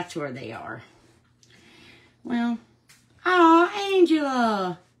washed. That's where they are. Well, oh,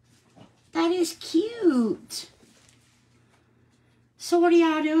 Angela. That is cute. So what are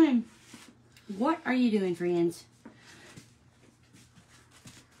y'all doing? What are you doing, friends?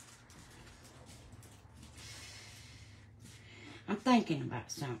 I'm thinking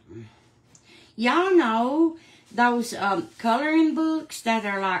about something. Y'all know those coloring books that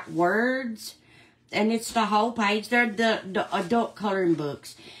are like words, and it's the whole page. They're the adult coloring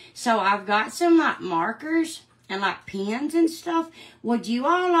books. So I've got some like markers and like pens and stuff. Would you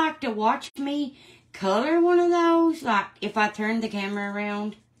all like to watch me color one of those? Like if I turn the camera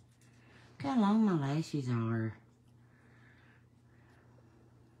around. Look how long my lashes are.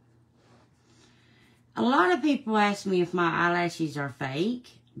 A lot of people ask me if my eyelashes are fake.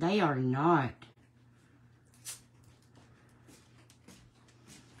 They are not.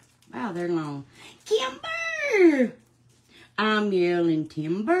 Wow, they're long. Kimber! I'm yelling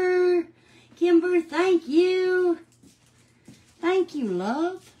timber. Kimber, thank you. Thank you,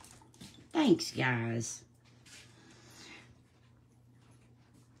 love. Thanks, guys.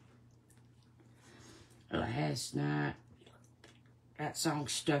 Last night, that song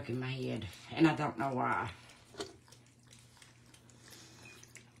stuck in my head, and I don't know why.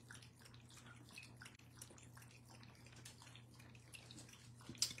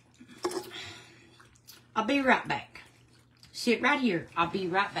 I'll be right back. Sit right here. I'll be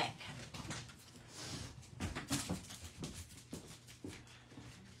right back.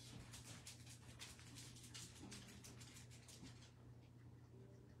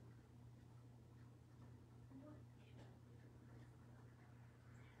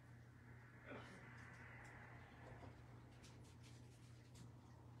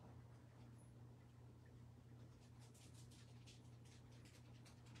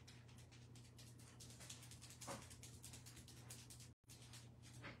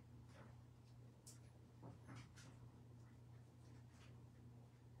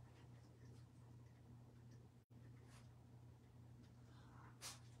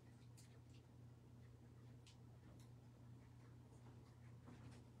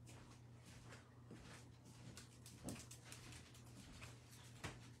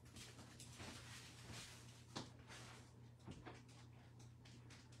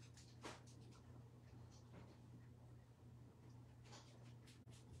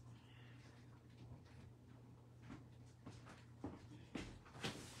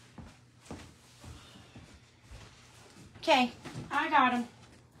 Okay, I got them.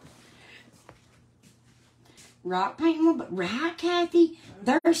 Rock painting, but right, Kathy?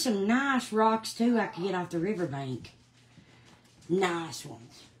 There's some nice rocks, too, I could get off the riverbank. Nice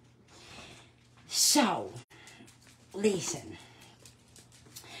ones. So, listen.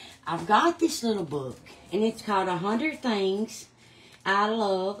 I've got this little book, and it's called 100 Things I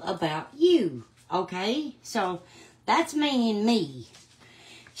Love About You. Okay? So, that's me and me.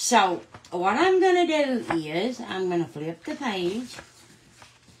 So, what I'm going to do is, I'm going to flip the page.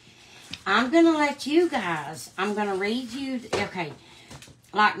 I'm going to let you guys, I'm going to read you, okay,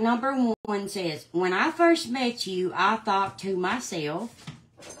 like number 1 says, when I first met you, I thought to myself,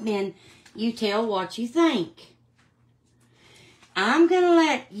 then you tell what you think. I'm going to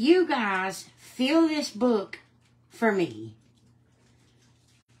let you guys fill this book for me.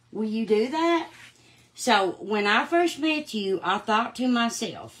 Will you do that? So, when I first met you, I thought to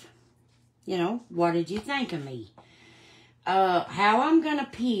myself, you know, what did you think of me? How I'm going to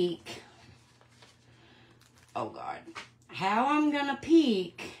pick, oh God, how I'm going to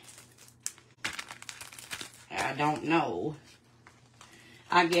pick, I don't know.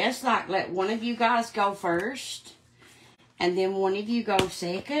 I guess, like, let one of you guys go first, and then one of you go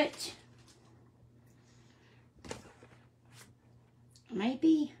second.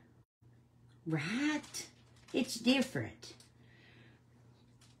 Maybe, right? It's different.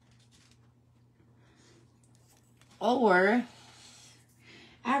 Or,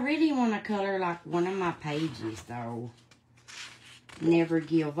 I really want to color like one of my pages, though. Never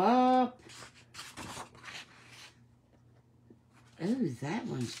give up. Ooh, that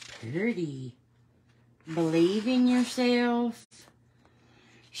one's pretty. Believe in yourself.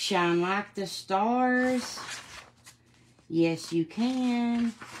 Shine like the stars. Yes, you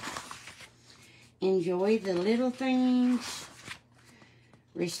can. Enjoy the little things.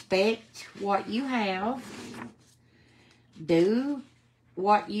 Respect what you have. Do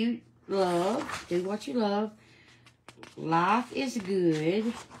what you love. Do what you love. Life is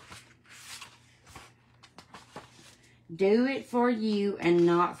good. Do it for you and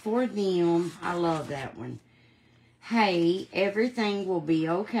not for them. I love that one. Hey, everything will be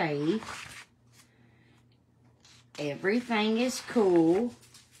okay. Everything is cool.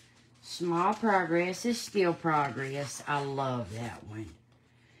 Small progress is still progress. I love that one.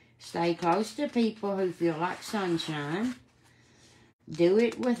 Stay close to people who feel like sunshine. Do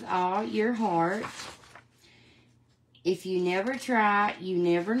it with all your heart. If you never try, you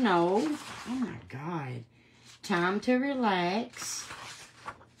never know. Oh my God. Time to relax.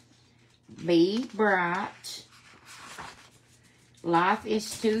 Be bright. Life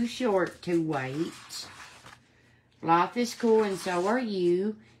is too short to wait. Life is cool and so are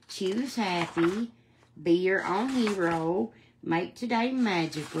you. Choose happy. Be your own hero. Make today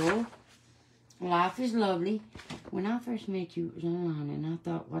magical. Life is lovely. When I first met you, it was online, and I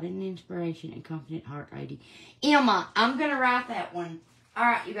thought, what an inspiration and confident heart lady. Emma, I'm going to write that one. All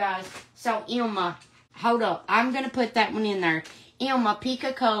right, you guys. So, Emma, hold up. I'm going to put that one in there. Emma, pick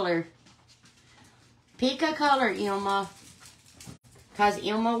a color. Pick a color, Emma. Because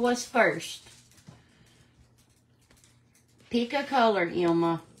Emma was first. Pick a color,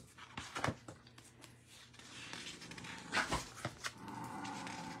 Emma.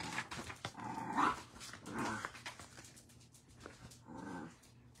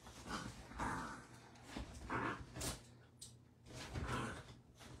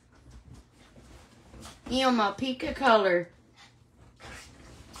 Emma, pick a color.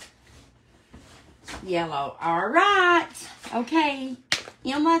 Yellow. All right. Okay.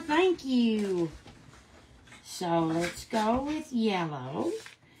 Emma, thank you. So let's go with yellow.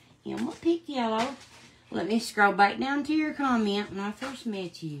 Emma picked yellow. Let me scroll back down to your comment. When I first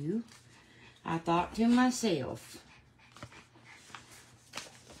met you, I thought to myself,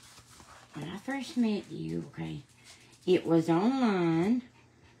 when I first met you, okay, it was online.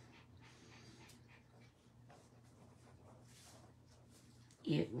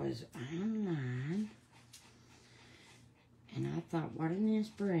 It was online. And I thought, what an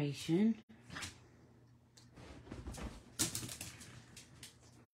inspiration.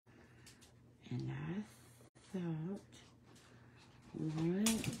 And I thought, what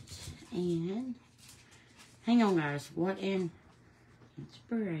an, hang on guys, what an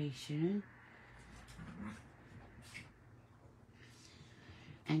inspiration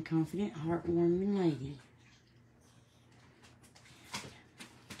and confident, heartwarming lady.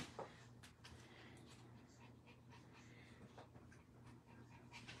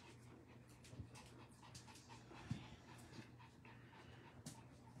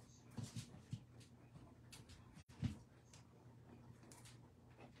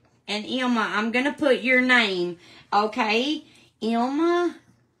 And Emma, I'm going to put your name, okay? Emma.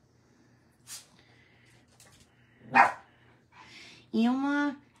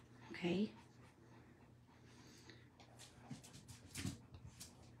 Emma. Okay.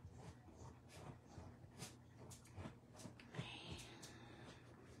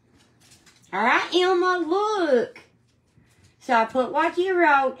 All right, Emma, look. So I put what you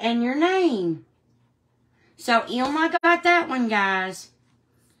wrote and your name. So Emma got that one, guys.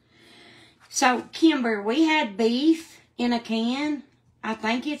 So, Kimber, we had beef in a can. I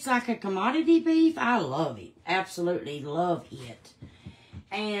think it's like a commodity beef. I love it. Absolutely love it.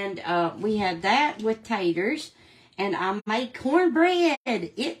 And we had that with taters. And I made cornbread.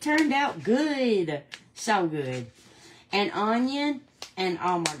 It turned out good. So good. And onion. And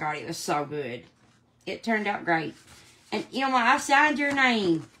oh my God, it was so good. It turned out great. And Emma, I signed your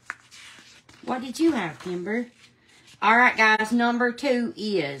name. What did you have, Kimber? All right, guys. Number 2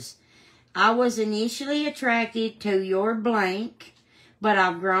 is, I was initially attracted to your blank, but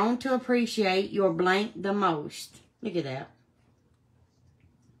I've grown to appreciate your blank the most. Look at that.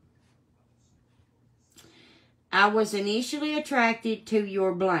 I was initially attracted to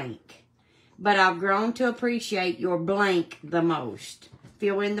your blank, but I've grown to appreciate your blank the most.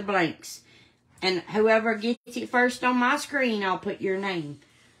 Fill in the blanks. And whoever gets it first on my screen, I'll put your name.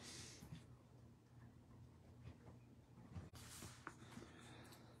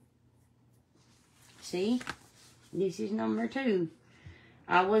 See? This is number 2.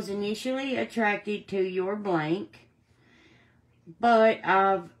 I was initially attracted to your blank, but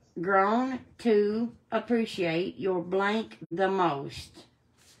I've grown to appreciate your blank the most.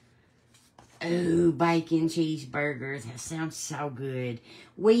 Ooh, bacon cheeseburgers. That sounds so good.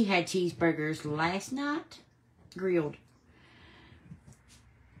 We had cheeseburgers last night, grilled.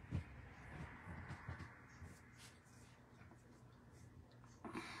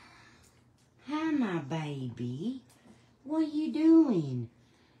 Hi, my baby. What are you doing?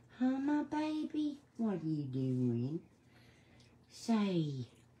 Huh, my baby? What are you doing? Say.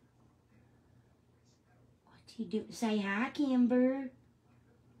 What you Say hi, Kimber.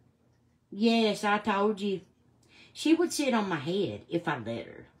 Yes, I told you. She would sit on my head if I let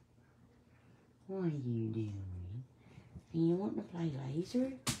her. What are you doing? You want to play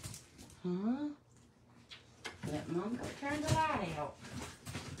laser? Huh? Let Mom go turn the light out.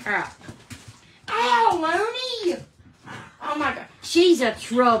 Alright. Ow, Looney! Oh my God. She's a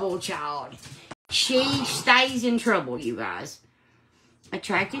trouble child. She stays in trouble, you guys.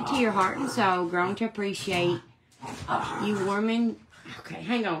 Attracted to your heart and soul, grown to appreciate you woman. Okay,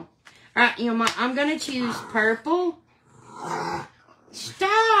 hang on. Alright, I'm going to choose purple.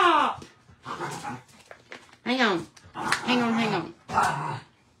 Stop! Hang on.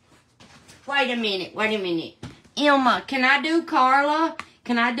 Wait a minute. Ilma, can I do Carla?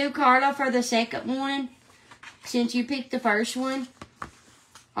 Can I do Carla for the second one? Since you picked the first one?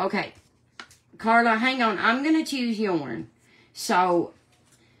 Okay. Carla, hang on. I'm going to choose yours. So,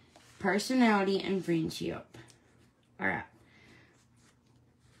 personality and friendship. Alright.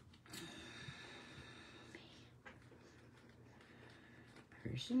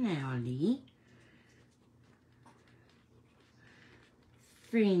 Personality.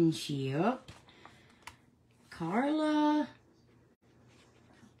 Friendship. Carla.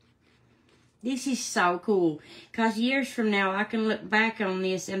 This is so cool. Because years from now, I can look back on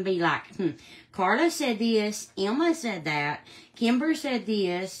this and be like, Carla said this. Emma said that. Kimber said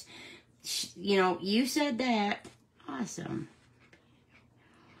this. You said that. Awesome.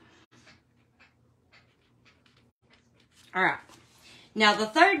 Alright. Now, the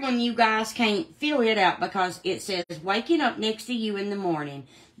third one, you guys can't fill it out because it says, waking up next to you in the morning.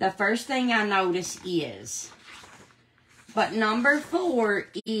 The first thing I notice is. But number 4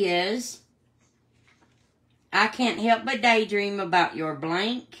 is, I can't help but daydream about your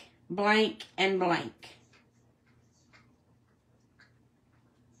blank, blank, and blank.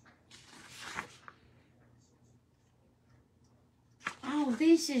 Oh,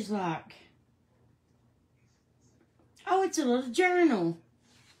 this is like, oh, it's a little journal.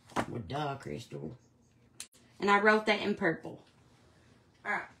 Well, duh, Chrystal. And I wrote that in purple.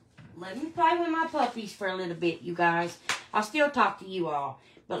 Alright, let me play with my puppies for a little bit, you guys. I'll still talk to you all,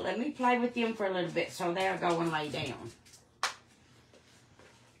 but let me play with them for a little bit so they'll go and lay down.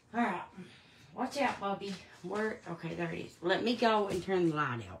 Alright, watch out, Bubby. Okay, there it is. Let me go and turn the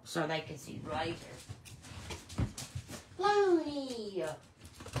light out so they can see later. Looney,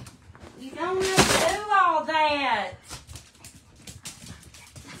 you don't have to do all that.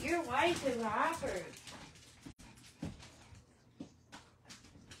 You're way too hyper.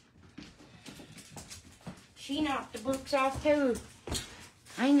 She knocked the books off too.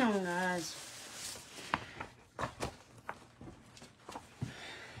 Hang on, guys.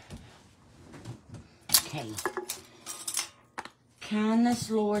 Okay. Kindness,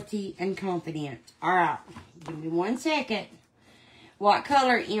 loyalty, and confidence. Alright. Give me 1 second. What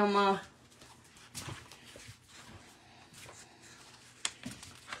color, Emma?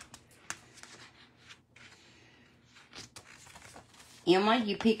 Emma,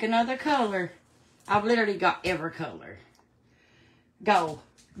 you pick another color. I've literally got every color. Go.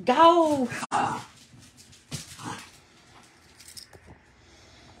 Go!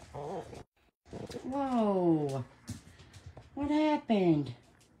 Whoa. What happened?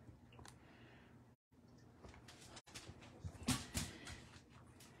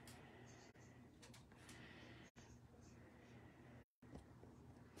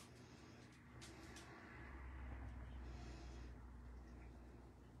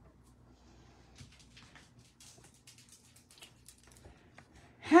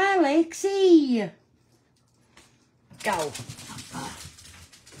 Hi, Lexi. Go.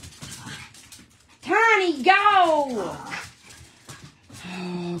 Tiny, go.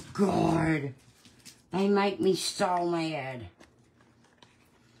 Oh, God. They make me so mad.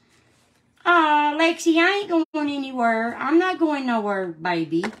 Aw, Lexi, I ain't going anywhere. I'm not going nowhere,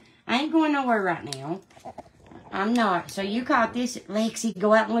 baby. I ain't going nowhere right now. I'm not. So you caught this. Lexi,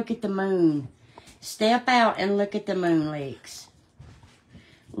 go out and look at the moon. Step out and look at the moon, Lex.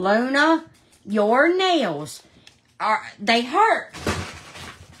 Luna, your nails they hurt.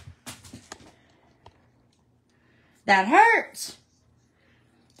 That hurts.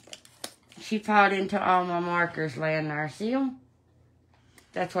 She fought into all my markers laying there. See them?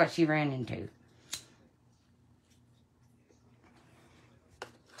 That's what she ran into.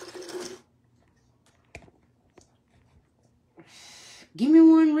 Give me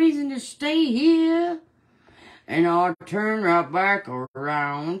one reason to stay here. And I'll turn right back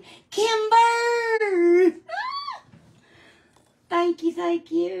around. Kimber! Thank you,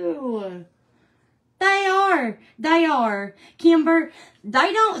 thank you. They are. Kimber,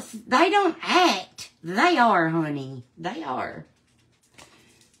 they don't act. They are, honey. They are.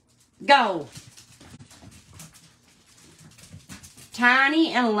 Go.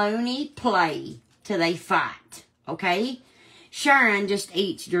 Tiny and Looney play till they fight. Okay? Sharon just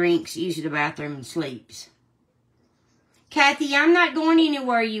eats, drinks, uses the bathroom, and sleeps. Kathy, I'm not going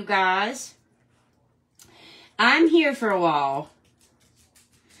anywhere, you guys. I'm here for a while.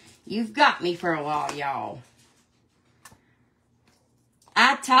 You've got me for a while, y'all.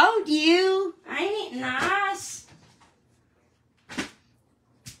 I told you. Ain't it nice?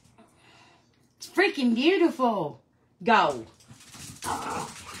 It's freaking beautiful. Go.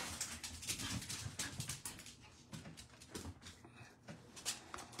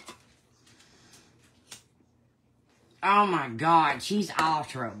 Oh my God, she's all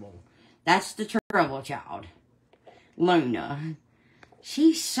trouble. That's the trouble child. Luna.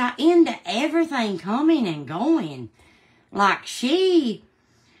 She's so into everything coming and going. Like she,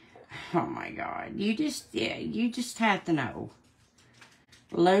 oh my God, you just have to know.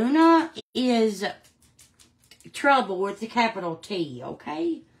 Luna is trouble with the capital T,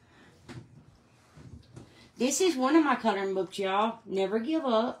 okay? This is one of my coloring books, y'all. Never give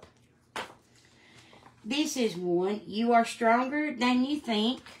up. This is one, You Are Stronger Than You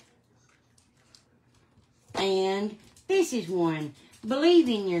Think. And this is one, Believe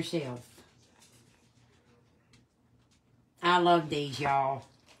in Yourself. I love these, y'all.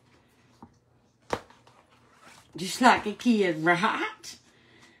 Just like a kid, right?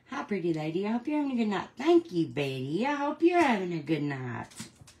 Hi, pretty lady. I hope you're having a good night. Thank you, Betty. I hope you're having a good night.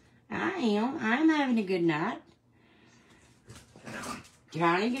 I am. I'm having a good night.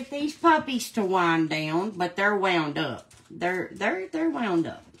 Trying to get these puppies to wind down, but they're wound up. They're wound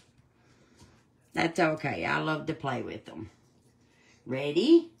up. That's okay. I love to play with them.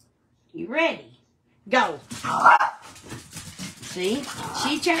 Ready? You ready? Go. See?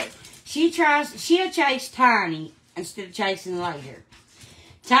 She'll chase Tiny instead of chasing the laser.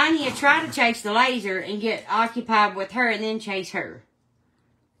 Tiny will try to chase the laser and get occupied with her and then chase her.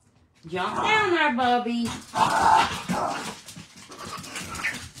 Jump down there, Bubby.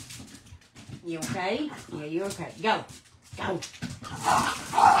 You okay? Yeah, you okay. Go. Go.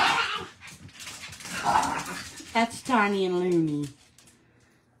 That's Tiny and Looney.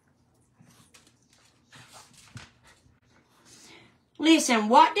 Listen,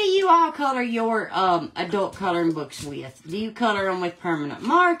 what do you all color your adult coloring books with? Do you color them with permanent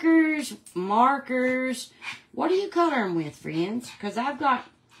markers? What do you color them with, friends? Because I've got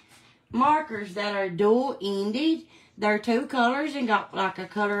markers that are dual-ended. They're two colors and got like a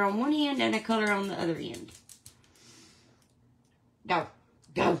color on one end and a color on the other end. Go.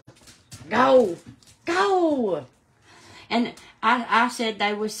 Go. Go. Go. And I said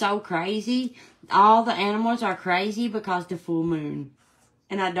they were so crazy. All the animals are crazy because the full moon.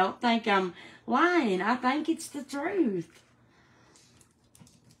 And I don't think I'm lying. I think it's the truth.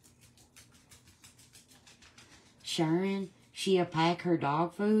 Sharon, she'll pack her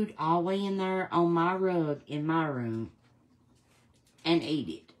dog food all the way in there on my rug in my room and eat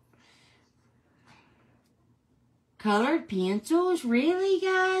it. Colored pencils? Really,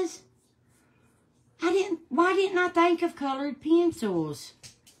 guys? Why didn't I think of colored pencils?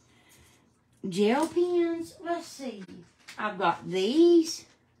 Gel pens, let's see. I've got these.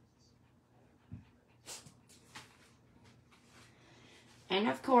 And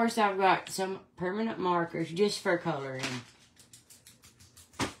of course I've got some permanent markers just for coloring.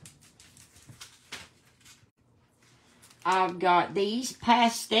 I've got these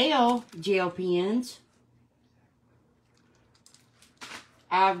pastel gel pens.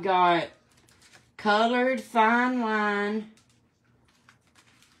 I've got colored fine line.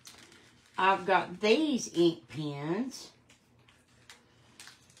 I've got these ink pens.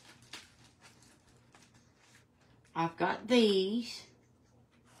 I've got these.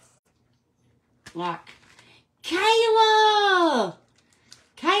 Like, Kayla!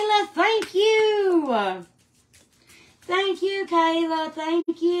 Kayla, thank you! Thank you, Kayla.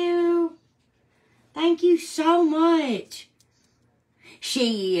 Thank you. Thank you so much.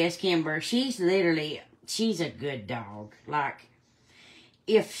 She is, Kimber. She's a good dog. Like,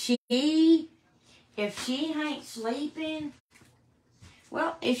 if she ain't sleeping,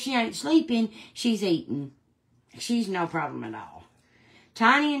 well, if she ain't sleeping, she's eating. She's no problem at all.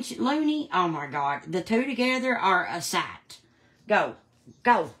 Tiny and Looney, oh my God, the two together are a sight. Go,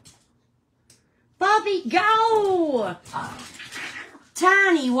 go. Bobby, go!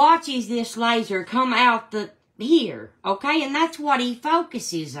 Tiny watches this laser come out here, okay? And that's what he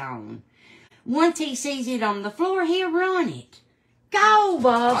focuses on. Once he sees it on the floor, he'll run it. Go,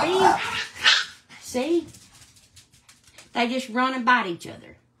 Bobby! See? They just run and bite each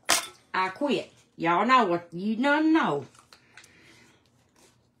other. I quit. Y'all know what you don't know.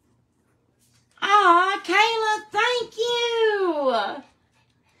 Aw, Kayla, thank you.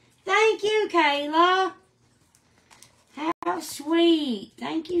 Thank you, Kayla. How sweet.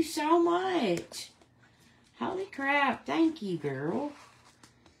 Thank you so much. Holy crap. Thank you, girl.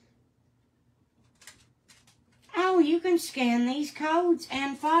 Oh, you can scan these codes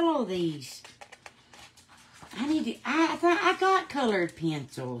and follow these. I need to, I got colored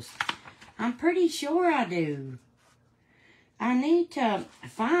pencils. I'm pretty sure I do. I need to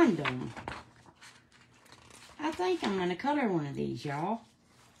find them. I think I'm going to color one of these, y'all.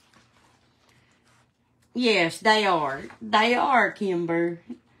 Yes, they are. They are, Kimber.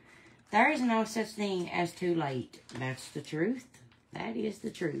 There is no such thing as too late. That's the truth. That is the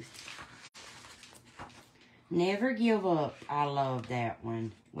truth. Never give up. I love that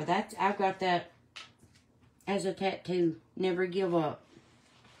one. Well, I've got that as a tattoo. Never give up.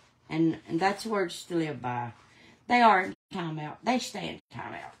 And that's words to live by. They are in timeout. They stay in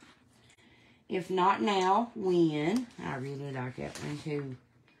timeout. If not now, when? I really like that one too.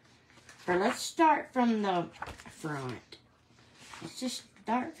 But let's start from the front. Let's just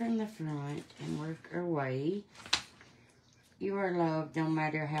start from the front and work our way. You are loved no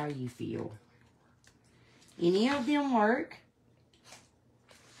matter how you feel. Any of them work?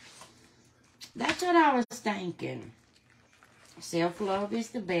 That's what I was thinking. Self-love is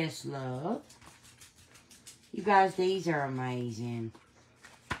the best love. You guys, these are amazing.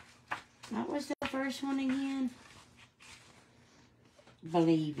 What was the first one again?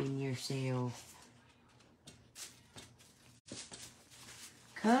 Believe in yourself.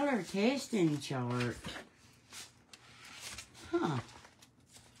 Color testing chart. Huh.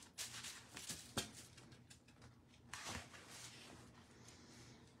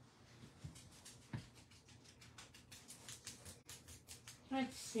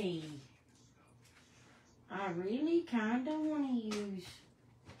 Let's see. I really kind of want to use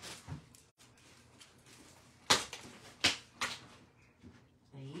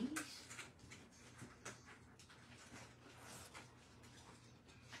these.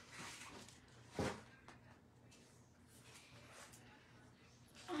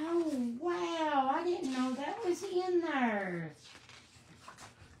 Oh, wow. I didn't know that was in there.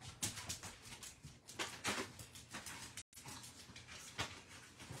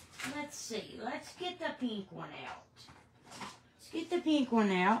 Let's see. Let's get the pink one out. Let's get the pink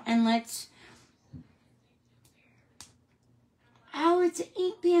one out and let's... Oh, it's an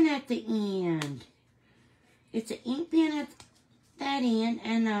ink pen at the end. It's an ink pen at that end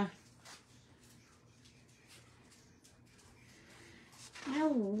and oh,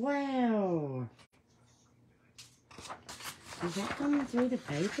 wow. Is that coming through the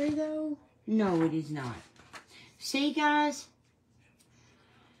paper, though? No, it is not. See, guys?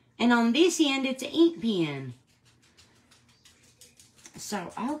 And on this end, it's an ink pen.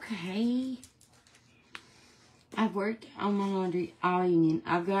 So, okay. I've worked on my laundry all evening.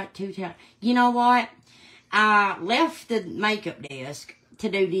 I've got 2 towels. You know what? I left the makeup desk to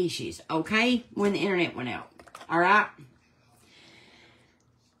do dishes, okay? When the internet went out. Alright?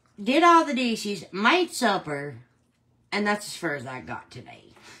 Did all the dishes, made supper, and that's as far as I got today.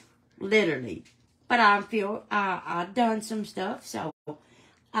 Literally. But I feel I've done some stuff, so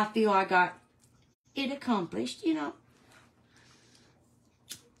I feel I got it accomplished, you know.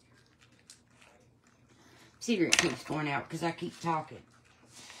 Cigarette keeps going out because I keep talking.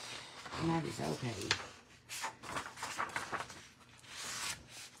 And that is okay.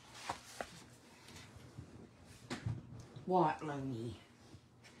 What, Looney?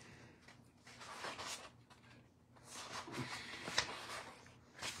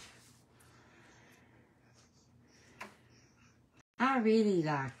 I really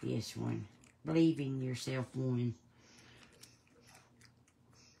like this one. Believe in yourself one.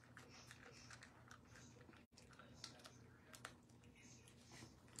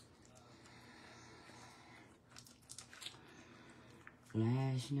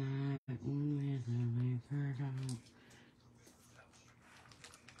 Last night with a record on.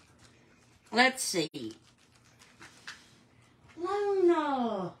 Let's see.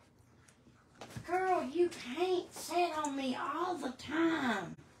 Luna! Girl, you can't sit on me all the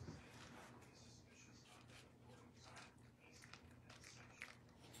time.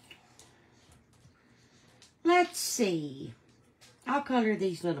 Let's see. I'll color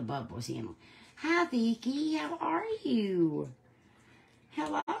these little bubbles in. Hi, Vicky. How are you?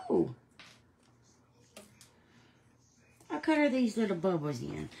 Hello. I'll color these little bubbles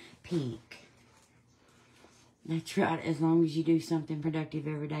in pink. That's right. As long as you do something productive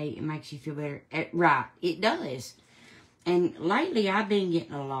every day, it makes you feel better. Right. It does. And lately, I've been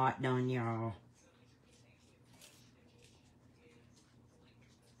getting a lot done, y'all.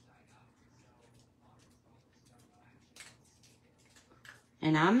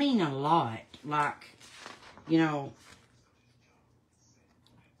 And I mean a lot. Like, you know,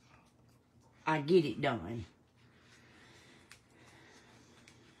 I get it done.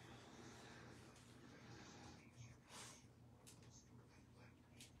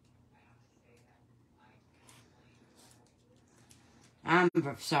 I'm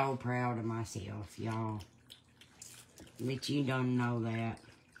so proud of myself, y'all. But you don't know that.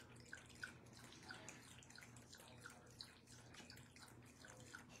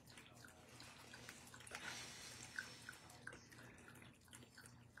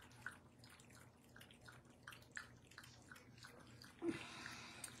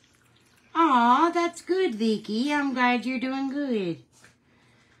 Aw, that's good, Vicky. I'm glad you're doing good.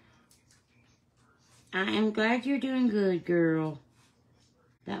 I am glad you're doing good, girl.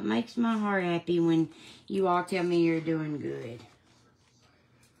 That makes my heart happy when you all tell me you're doing good.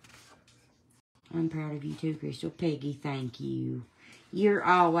 I'm proud of you too, Crystal. Peggy, thank you. You're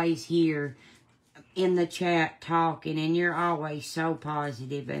always here in the chat talking, and you're always so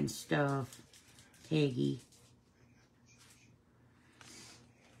positive and stuff, Peggy.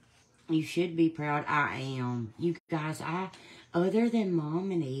 You should be proud. I am. You guys, other than Mom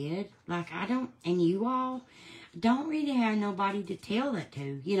and Ed, like, I don't, and you all, don't really have nobody to tell it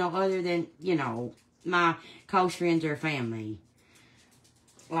to, you know, other than, you know, my close friends or family.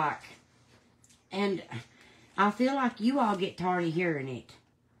 Like, and I feel like you all get tired of hearing it.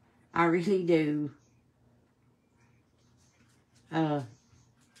 I really do. But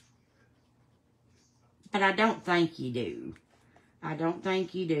I don't think you do. I don't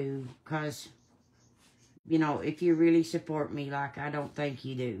think you do, because, you know, if you really support me, like, I don't think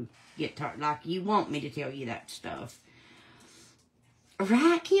you do get tired. Like, you want me to tell you that stuff.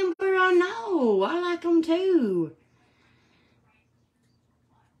 Right, Kimber? I know. I like them too.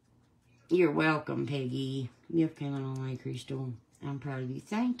 You're welcome, Peggy. You've come a long way, Crystal. I'm proud of you.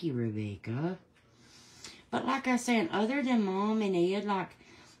 Thank you, Rebecca. But like I said, other than Mom and Ed, like,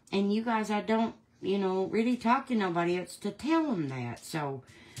 and you guys, I don't, you know, really talk to nobody else to tell them that. So,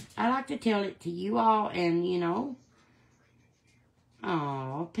 I like to tell it to you all, and, you know.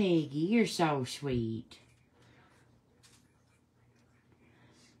 Oh, Peggy, you're so sweet.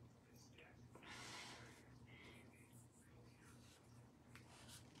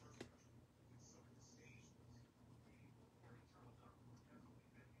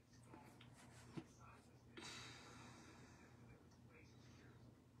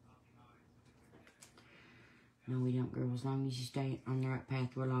 No, we don't, girl. As long as you stay on the right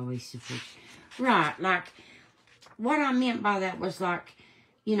path, we'll always support you. Right, like, what I meant by that was, like,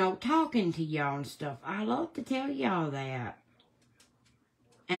 you know, talking to y'all and stuff. I love to tell y'all that.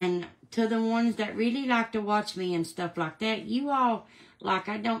 And to the ones that really like to watch me and stuff like that, you all, like,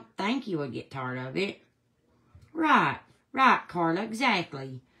 I don't think you would get tired of it. Right, Carla,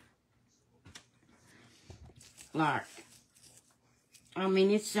 exactly. Like, I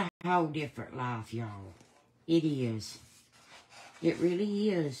mean, it's a whole different life, y'all. It is. It really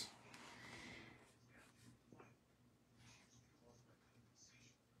is.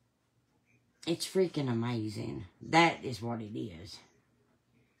 It's freaking amazing. That is what it is.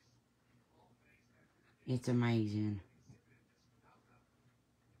 It's amazing.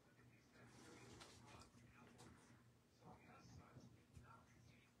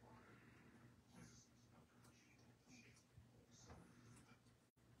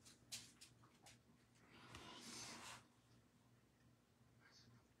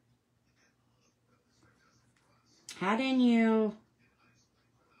 How didn't you?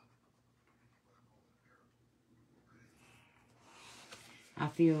 I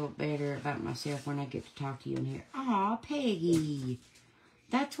feel better about myself when I get to talk to you in here. Aw, Peggy.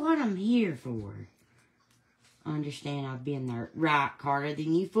 That's what I'm here for. Understand I've been there. Right, Carter.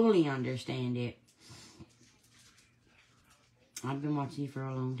 Then you fully understand it. I've been watching you for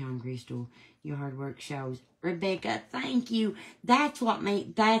a long time, Crystal. Your hard work shows. Rebecca, thank you. That's what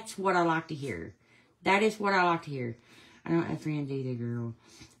I like to hear. That is what I like to hear. I don't have friends either, girl.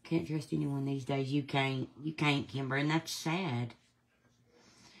 Can't trust anyone these days. You can't, Kimber, and that's sad.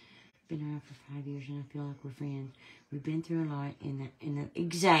 Been around for 5 years, and I feel like we're friends. We've been through a lot,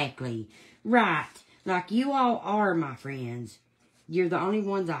 exactly. Right. Like, you all are my friends. You're the only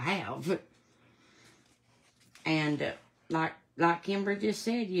ones I have. And, like Kimber just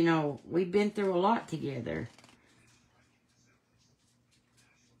said, you know, we've been through a lot together.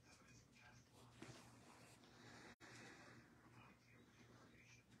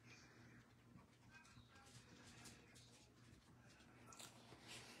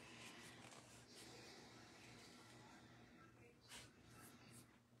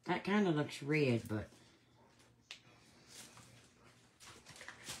 That kind of looks red, but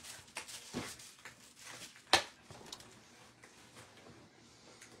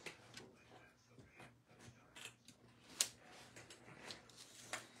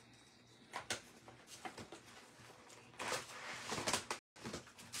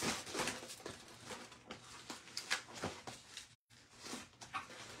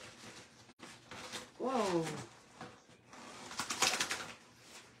no.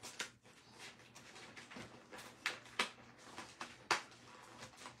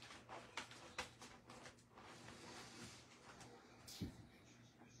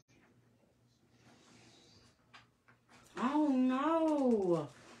 Oh no.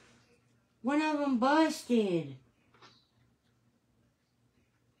 One of them busted.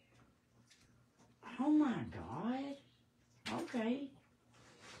 Oh my God. Okay.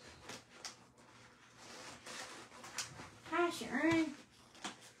 Hi, Sharon.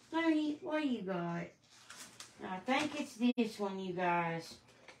 Looney, what you got? I think it's this one, you guys.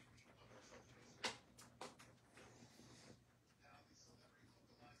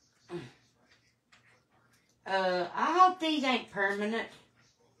 I hope these ain't permanent.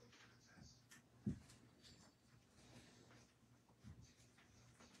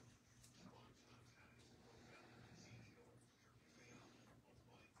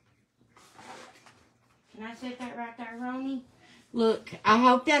 Can I set that right there, Ronnie? Look, I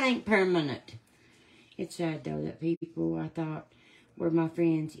hope that ain't permanent. It's sad, though, that people I thought were my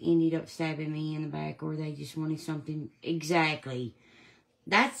friends ended up stabbing me in the back, or they just wanted something. Exactly.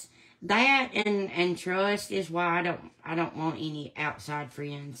 That's that, and trust is why I don't want any outside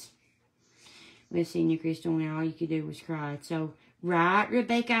friends. With Senior Chrystal, when all you could do was cry. So, right,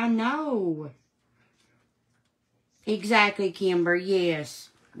 Rebecca, I know. Exactly, Kimber, yes.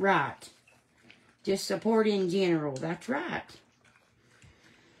 Right. Just support in general. That's right.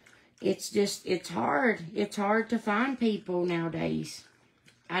 It's just, it's hard. It's hard to find people nowadays.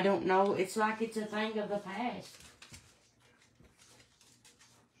 I don't know. It's like it's a thing of the past.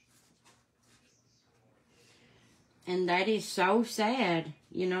 And that is so sad,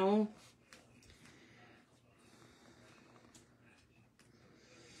 you know.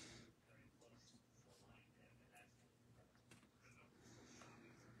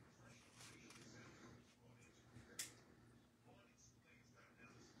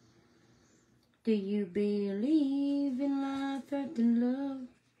 Do you believe in life after love?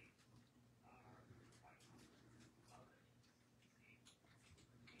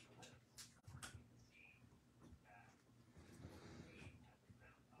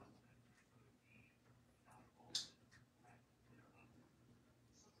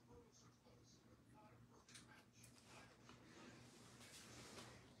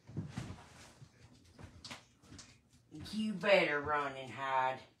 You better run and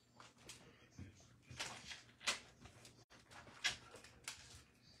hide.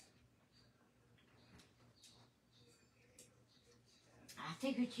 I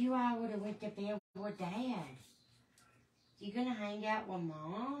figured you all would have went to bed with Dad. You gonna hang out with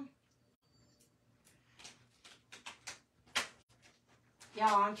Mom?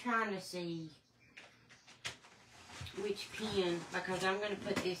 Y'all, I'm trying to see which pen, because I'm gonna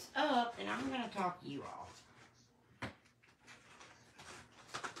put this up and I'm gonna talk to you all.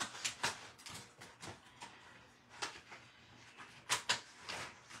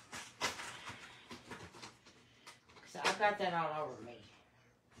 So I've got that all over me.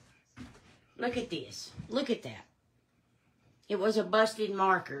 Look at this. Look at that. It was a busted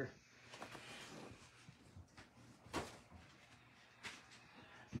marker.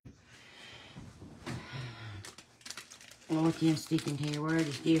 Lithium sticking to your word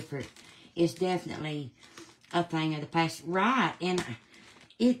is different. It's definitely a thing of the past. Right. And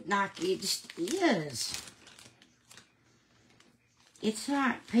it just is. It's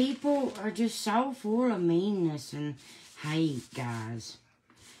like people are just so full of meanness and hate, guys.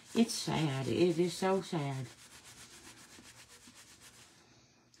 It's sad. It is so sad.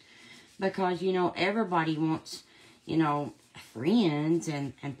 Because, you know, everybody wants, you know, friends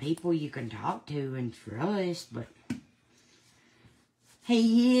and people you can talk to and trust, but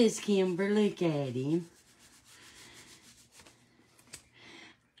he is, Kimber. Look at him.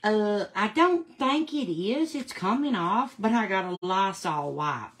 I don't think it is. It's coming off, but I got a Lysol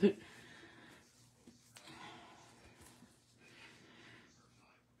wipe.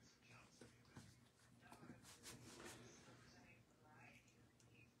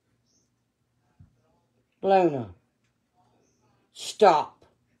 Luna, stop.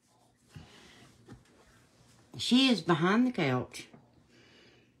 She is behind the couch,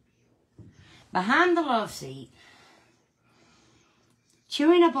 behind the love seat,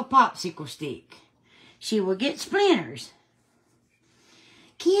 chewing up a popsicle stick. She will get splinters.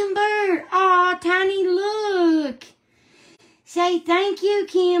 Kimber, aw, Tiny, look. Say thank you,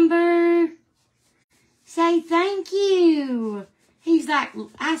 Kimber. Say thank you. He's like,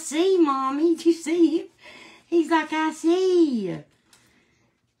 I see, Mommy. Did you see him? He's like, I see.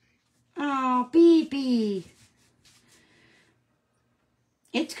 Oh, baby.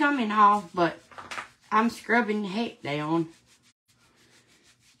 It's coming off, but I'm scrubbing the heck down.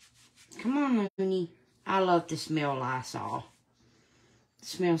 Come on, Looney. I love the smell Lysol. It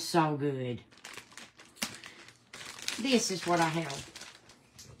smells so good. This is what I have.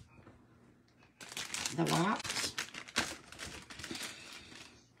 The wipes.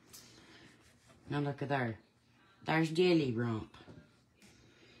 Now look at there. There's Jelly Rump.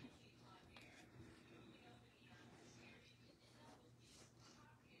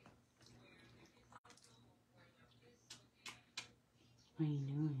 What are you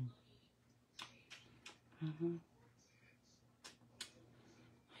doing?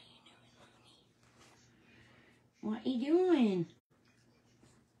 What are you doing?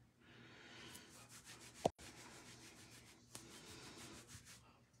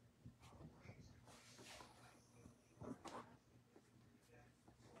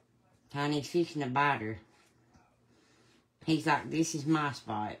 Tiny's fixing to bite her. He's like, this is my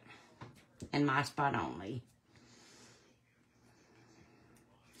spot. And my spot only.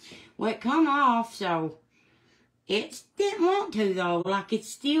 Well, it come off, so it didn't want to, though. Like, it's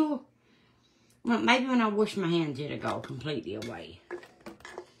still... Well, maybe when I wash my hands, it'll go completely away.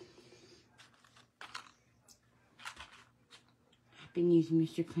 I've been using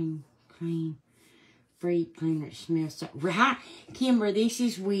Mr. Clean Freak Cleaner. It smells so... Right, Kimber, this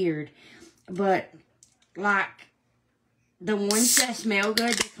is weird. But, like, the ones that smell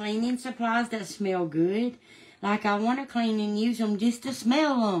good, the cleaning supplies that smell good, like, I want to clean and use them just to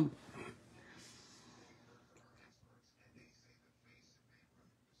smell them.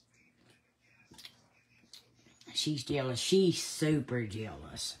 She's jealous. She's super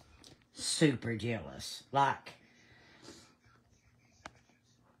jealous. Super jealous. Like,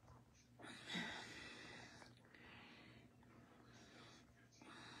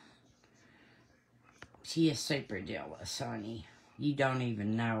 she is super jealous, honey. You don't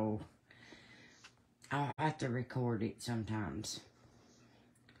even know. I'll have to record it sometimes.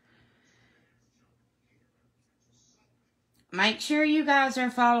 Make sure you guys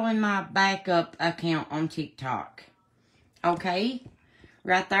are following my backup account on TikTok. Okay?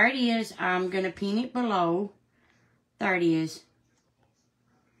 Right there it is. I'm going to pin it below. There it is.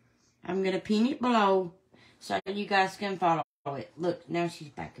 I'm going to pin it below so you guys can follow it. Look, now she's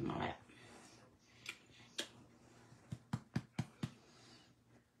back in my lap.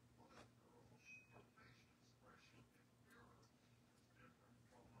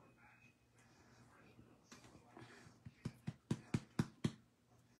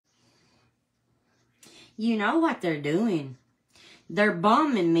 You know what they're doing. They're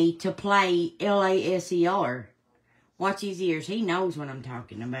bombing me to play LASER. Watch his ears. He knows what I'm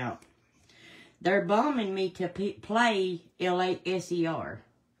talking about. They're bombing me to play LASER.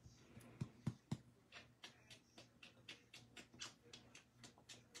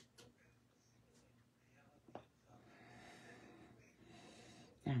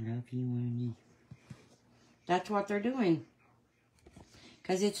 I love you, Winnie. That's what they're doing.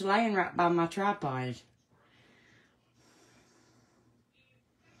 Because it's laying right by my tripod.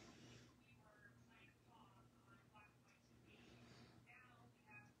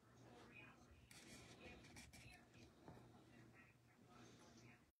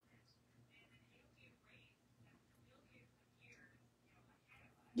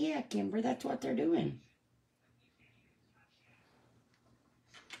 Yeah, Kimber, that's what they're doing.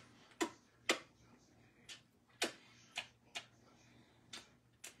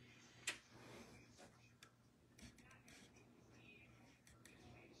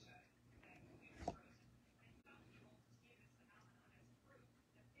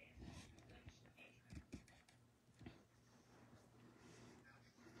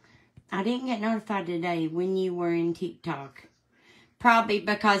 I didn't get notified today when you were in TikTok. Probably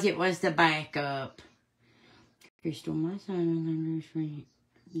because it was the backup. Chrystal, my son was under for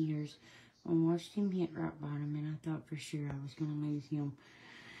years. I watched him hit rock bottom and I thought for sure I was going to lose him.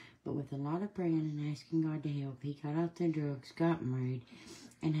 But with a lot of praying and asking God to help, he got off the drugs, got married,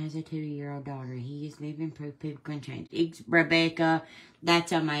 and has a 2-year-old daughter. He is living proof people can change. Rebecca,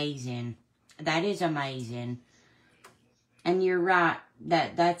 that's amazing. That is amazing. And you're right.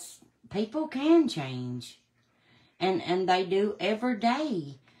 That's people can change. And they do every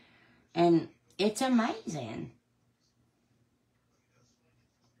day. And it's amazing.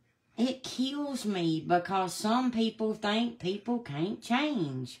 It kills me because some people think people can't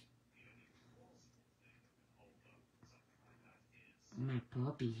change. My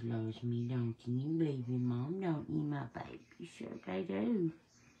puppies loves me, don't you? You believe in Mom, don't you, my baby? Sure they do.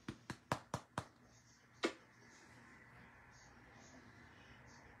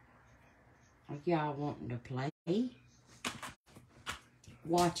 Are y'all wanting to play?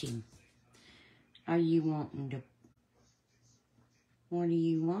 Watch him. Are you wanting to... What do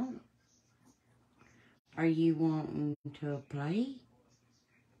you want? Are you wanting to play?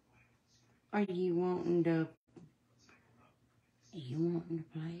 Are you wanting to... Are you wanting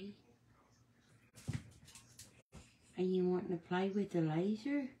to play? Are you wanting to play with the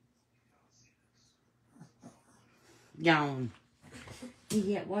laser? Gone. You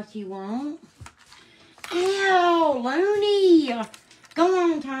get what you want? Ew, Looney!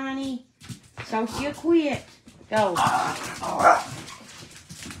 Go on, Tiny. So she'll quit. Go.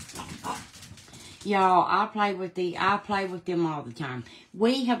 Y'all, I play with them all the time.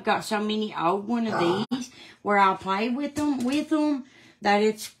 We have got so many old one of these where I play with them that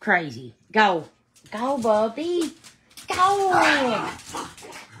it's crazy. Go. Go, Bubby. Go.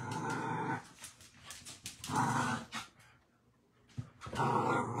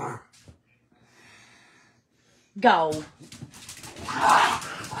 Go.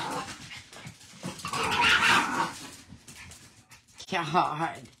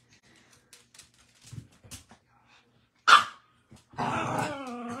 God.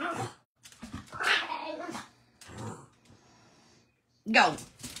 Go.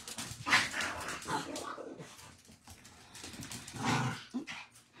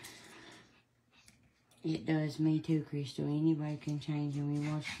 It does me too, Chrystal. Anybody can change and we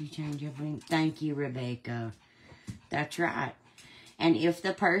watch you change everything. Thank you, Rebecca. That's right. And if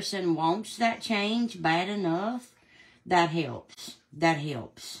the person wants that change bad enough, that helps. That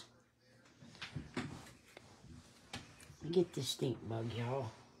helps. Get this stink bug,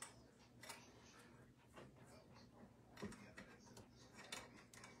 y'all.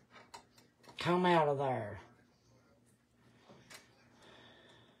 Come out of there.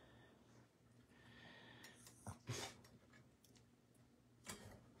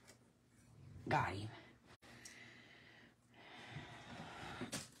 Got him.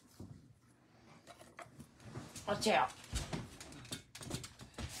 Watch out.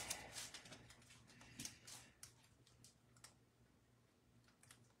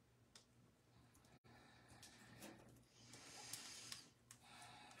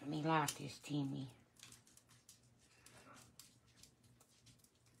 Let me light this, Timmy.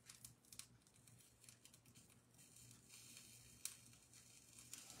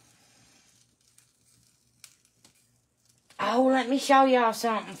 Oh, let me show y'all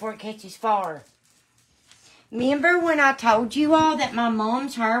something before it catches fire. Remember when I told you all that my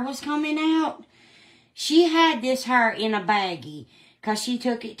mom's hair was coming out? She had this hair in a baggie because she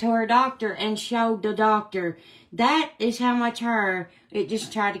took it to her doctor and showed the doctor. That is how much hair. It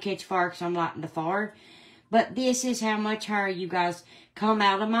just tried to catch fire because I'm lighting the fire. But this is how much hair, you guys, come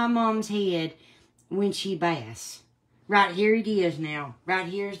out of my mom's head when she baths. Right here it is now. Right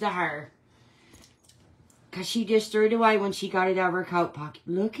here's the hair. Because she just threw it away when she got it out of her coat pocket.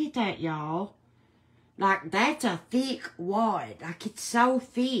 Look at that, y'all. Like, that's a thick wad. Like, it's so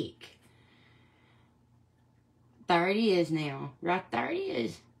thick. There it is now. Right there it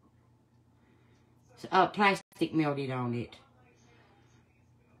is. Plastic melted on it.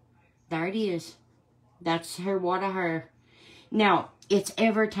 There it is. That's her wad of hair. Now, it's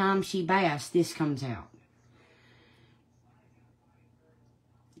every time she baths, this comes out.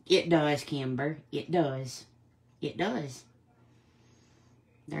 It does, Kimber. It does. It does.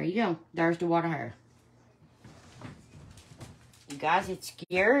 There you go. There's the wad of hair. You guys, it's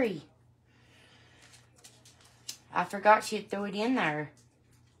scary. I forgot she threw it in there.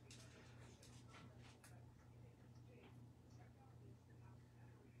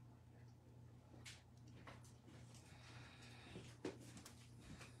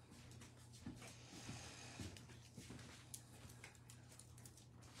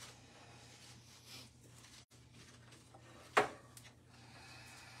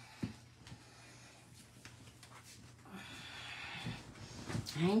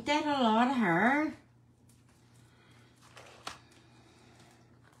 Ain't that a lot of hair?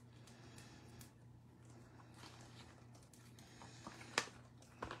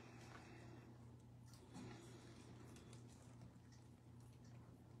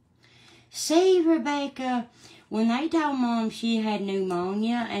 See, Rebecca, when they told Mom she had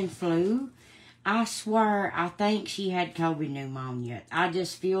pneumonia and flu, I swear I think she had COVID pneumonia. I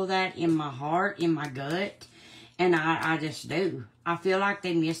just feel that in my heart, in my gut, and I just do. I feel like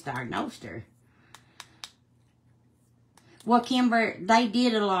they misdiagnosed her. Well, Kimber, they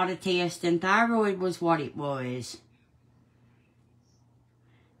did a lot of tests, and thyroid was what it was.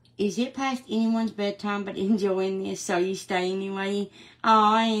 Is it past anyone's bedtime but enjoying this, so you stay anyway?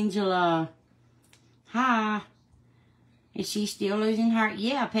 Aw, Angela. Hi. Is she still losing heart?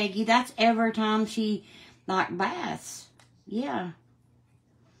 Yeah, Peggy, that's every time she, like, baths. Yeah.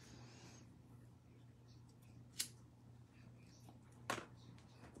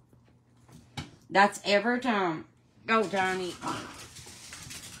 That's every time. Go, Tiny.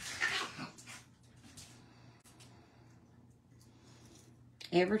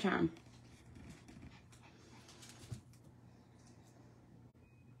 Every time.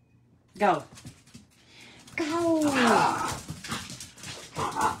 Go. Go.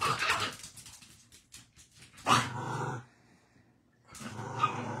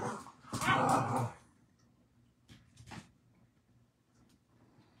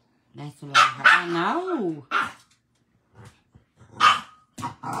 That's a lot of her. I know.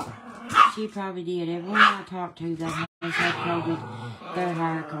 She probably did. Everyone I talked to that has had COVID, their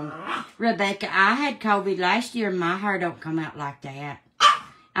hair comes. Rebecca, I had COVID last year. My hair don't come out like that.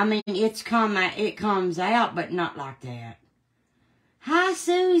 I mean, it comes out, but not like that. Hi,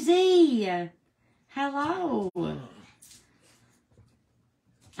 Susie. Hello.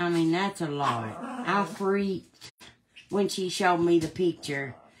 I mean, that's a lot. I freaked when she showed me the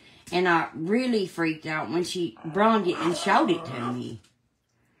picture. And I really freaked out when she brought it and showed it to me.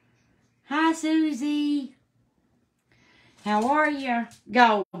 Hi, Susie. How are you?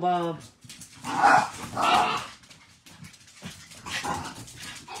 Go, bub.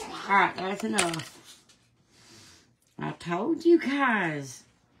 Alright, that's enough. I told you guys.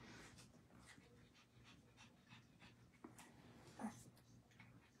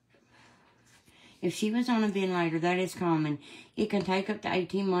 If she was on a ventilator, that is common. It can take up to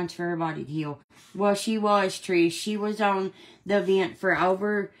 18 months for her body to heal. Well, she was, Trish. She was on the vent for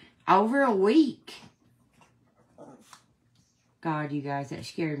over a week. God, you guys, that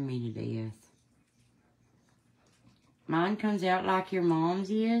scared me to death. Mine comes out like your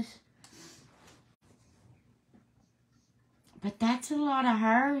mom's is. But that's a lot of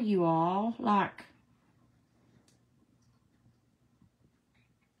hair, you all. Like,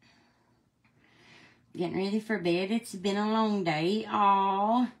 getting ready for bed. It's been a long day.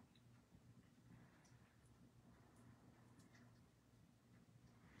 Aww.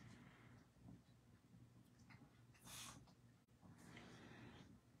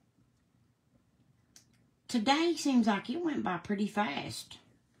 Today seems like it went by pretty fast.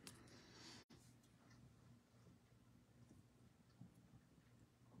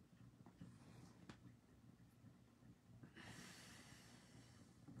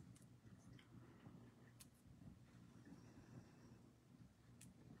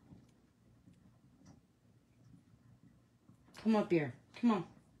 Come up here. Come on.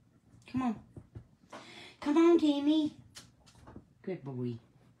 Come on. Come on, Timmy. Good boy.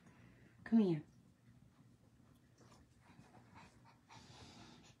 Come here.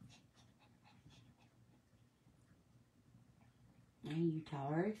 Are you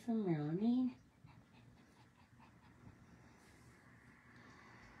tired from running?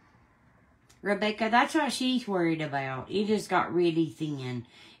 Rebecca, that's what she's worried about. It just got really thin.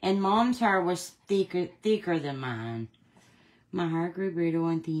 And Mom's hair was thicker than mine. My hair grew brittle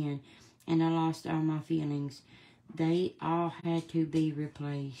and thin, and I lost all my feelings. They all had to be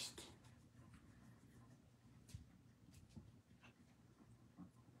replaced.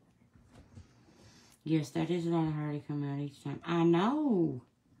 Yes, that is a lot of hair to come out each time. I know.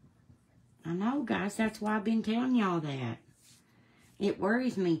 I know, guys. That's why I've been telling y'all that. It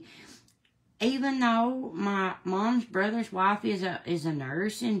worries me. Even though my mom's brother's wife is a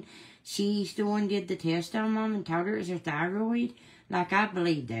nurse, and she's the one did the test on Mom and told her it was her thyroid. Like, I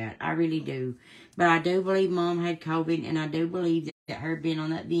believe that. I really do. But I do believe Mom had COVID, and I do believe that her being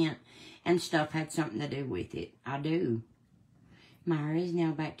on that vent and stuff had something to do with it. I do. My hair is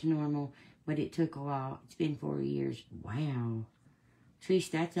now back to normal, but it took a while. It's been 4 years. Wow. Trish,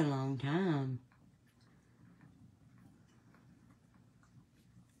 that's a long time.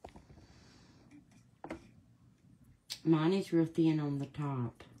 Mine is real thin on the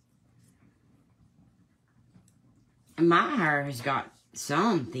top. And my hair has got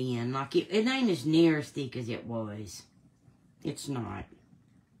some thin. Like, it ain't as near as thick as it was. It's not.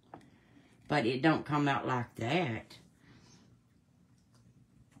 But it don't come out like that.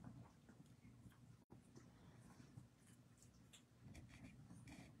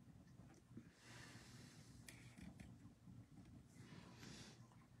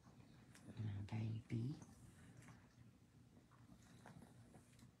 My baby.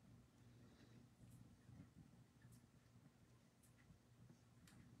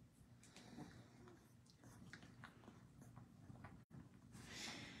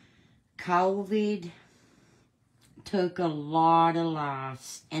 COVID took a lot of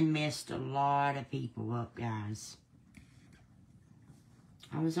lives and messed a lot of people up, guys.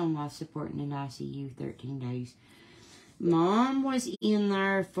 I was on life support in an ICU 13 days. Mom was in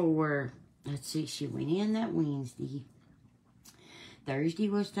there for, let's see, she went in that Wednesday. Thursday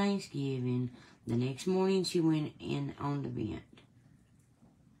was Thanksgiving. The next morning, she went in on the vent.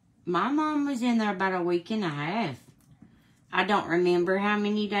 My mom was in there about a week and a half. I don't remember how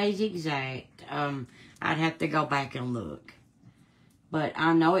many days exact. I'd have to go back and look. But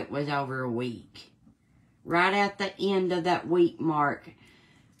I know it was over a week. Right at the end of that week mark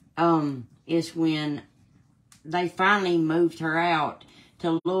is when they finally moved her out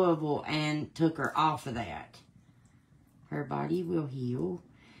to Louisville and took her off of that. Her body will heal.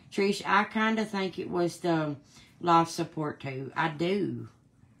 Trish, I kind of think it was the life support too. I do.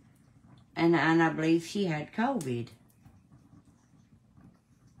 And I believe she had COVID.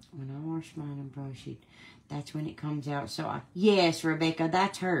 When I wash mine and brush it, that's when it comes out. So, yes, Rebecca,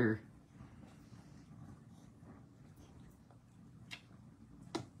 that's her.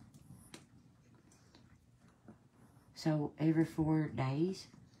 So, every 4 days.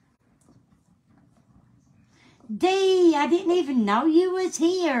 Dee, I didn't even know you was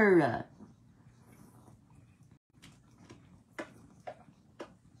here.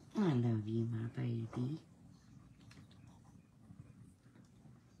 I love you, my baby.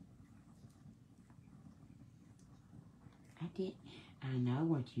 I know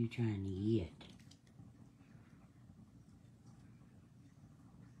what you're trying to get.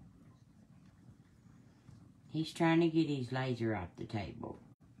 He's trying to get his laser off the table.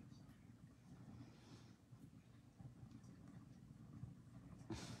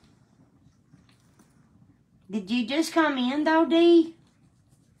 Did you just come in though, Dee?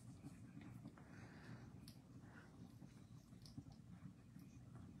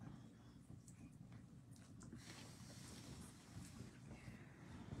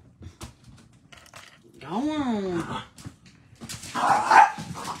 Go on.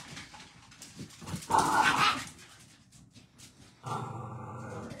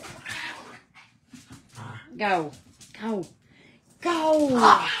 Go. Go. Go.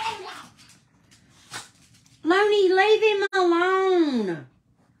 Looney, leave him alone.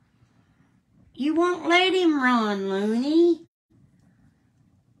 You won't let him run, Looney.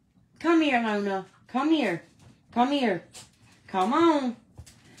 Come here, Luna. Come here. Come here. Come on.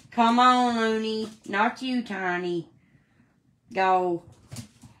 Come on, Looney. Not you, Tiny. Go.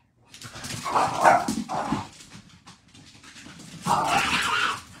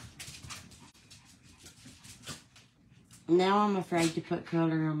 Now I'm afraid to put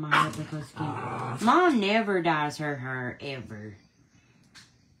color on my hair because Mom never dyes her hair, ever.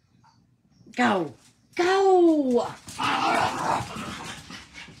 Go. Go!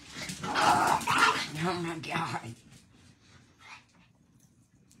 Oh my God.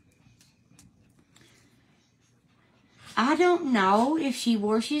 I don't know if she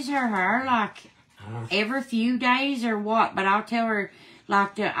washes her hair like every few days or what, but I'll tell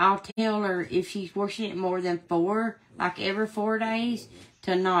her if she's washing it more than 4, like every 4 days,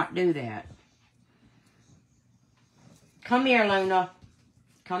 to not do that. Come here, Luna.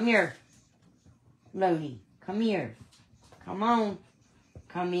 Come here. Looney, come here. Come on.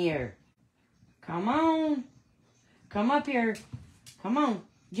 Come here. Come on. Come up here. Come on.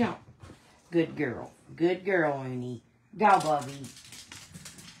 Jump. Good girl. Good girl, Looney. Go, Bubby.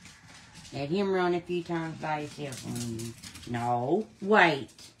 Let him run a few times by himself, Looney. No. Wait.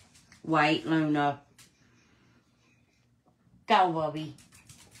 Wait, Luna. Go, Bubby.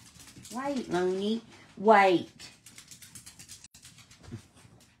 Wait, Looney. Wait.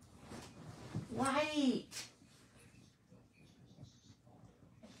 Wait.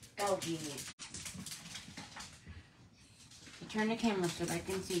 Go, Jimmy. Turn the camera so they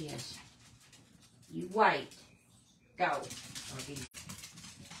can see us. You wait. Go. Bubby.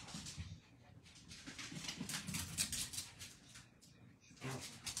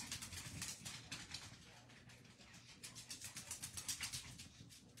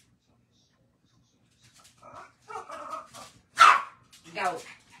 Go.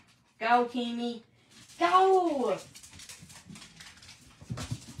 Go, Kimmy. Go!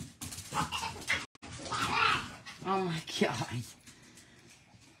 Oh my God.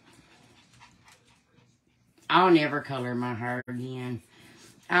 I'll never color my hair again.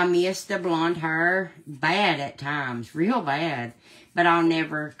 I miss the blonde hair bad at times, real bad. But I'll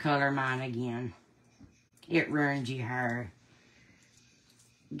never color mine again. It ruins your hair.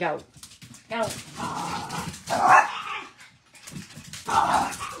 Go. Go.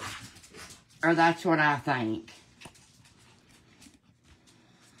 Or that's what I think.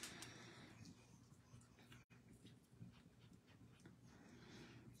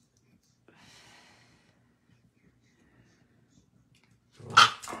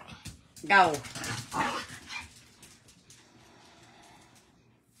 Go.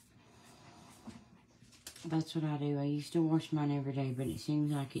 That's what I do. I used to wash mine every day, but it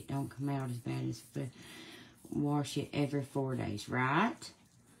seems like it don't come out as bad as if I wash it every 4 days, right?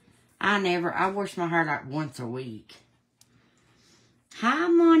 I wash my hair like once a week. Hi,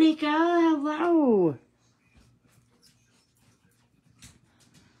 Monica. Hello.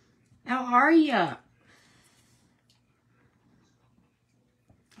 How are you? I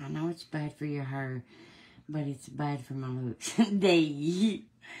know it's bad for your hair, but it's bad for my looks.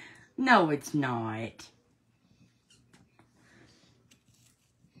 No, it's not.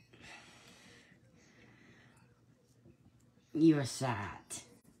 You a sight.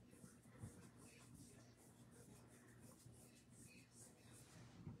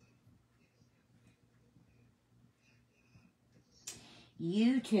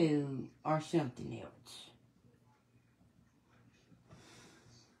 You two are something else.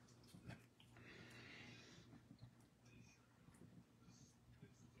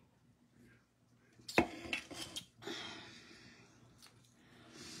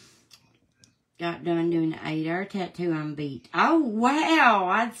 Got done doing an 8-hour tattoo on beat. Oh, wow.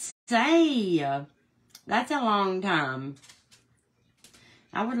 I'd say that's a long time.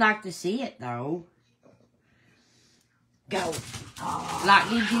 I would like to see it, though. Go. Like,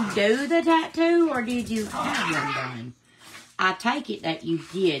 did you do the tattoo, or did you have one done? I take it that you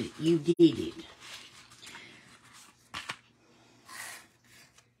did. You did it.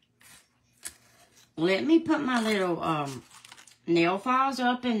 Let me put my little nail files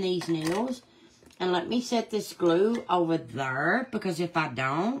up in these nails. And let me set this glue over there. Because if I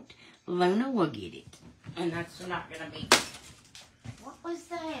don't, Luna will get it. And that's not going to be... What was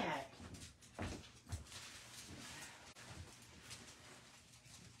that?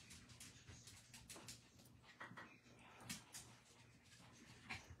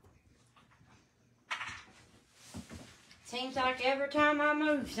 Seems like every time I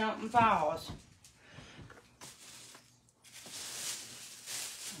move, something falls.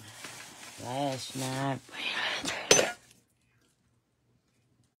 Last night,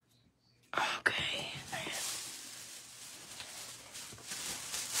 okay.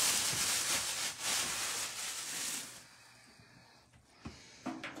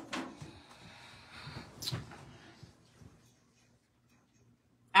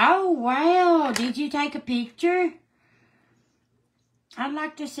 Oh, wow. Did you take a picture? I'd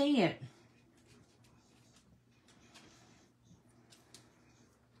like to see it.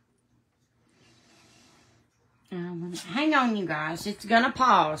 Hang on, you guys. It's going to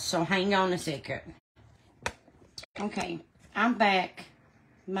pause, so hang on a second. Okay, I'm back.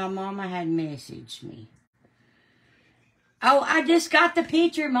 My mama had messaged me. Oh, I just got the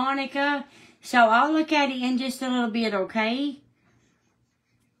picture, Monica. So I'll look at it in just a little bit, okay?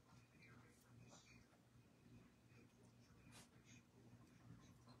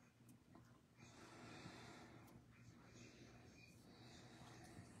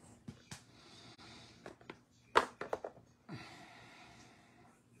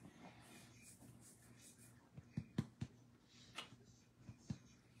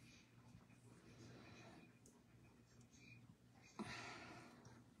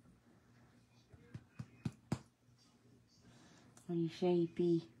 Are you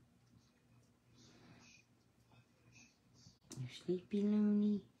sleepy? You sleepy,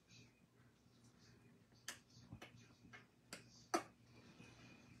 Looney?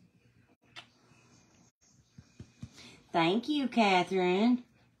 Thank you, Catherine.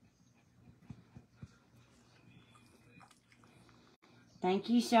 Thank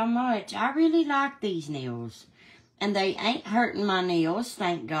you so much. I really like these nails. And they ain't hurting my nails,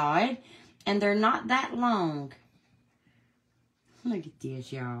 thank God. And they're not that long. Look at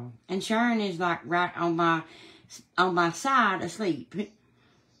this, y'all. And Sharon is like right on my side asleep.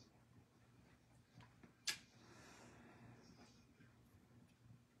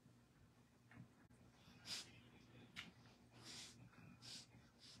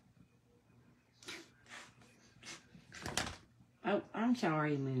 Oh, I'm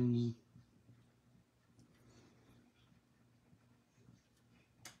sorry, Mooney.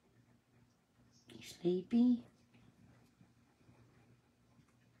 You sleepy?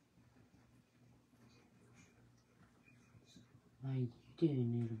 How you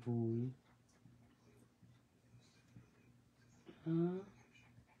doing, little boy? Huh?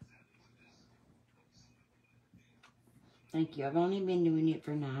 Thank you. I've only been doing it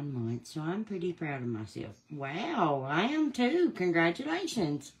for 9 months, so I'm pretty proud of myself. Wow, I am too.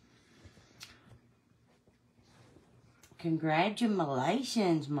 Congratulations.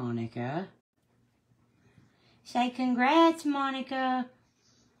 Congratulations, Monica. Say congrats, Monica.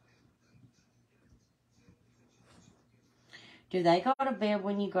 Do they go to bed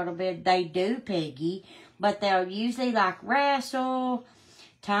when you go to bed? They do, Peggy. But they'll usually like wrestle,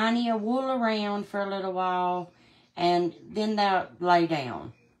 Tiny will wool around for a little while, and then they'll lay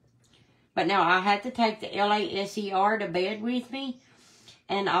down. But now I have to take the LASER to bed with me,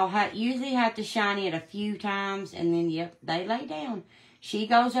 and I'll usually have to shine it a few times, and then, yep, they lay down. She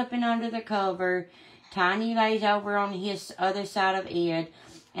goes up and under the cover. Tiny lays over on his other side of Ed,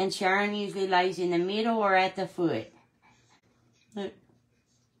 and Sharon usually lays in the middle or at the foot. Look.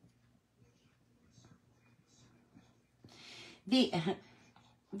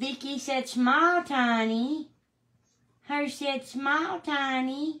 Vicky said, smile, Tiny. Her said, smile,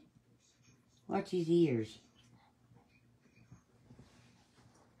 Tiny. Watch his ears.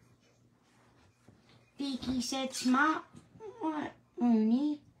 Vicky said, smile. What,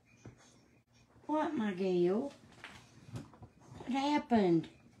 Mooney? What, my girl? What happened?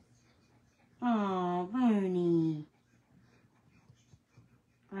 Oh, Mooney.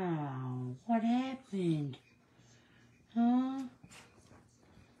 Oh, what happened? Huh?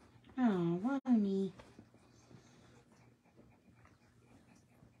 Oh, Mooney.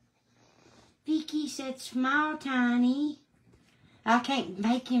 Vicky said, smile, Tiny. I can't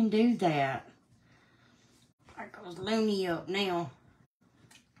make him do that. There goes Looney up now.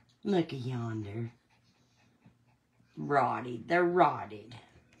 Look at yonder. Rotted. They're rotted.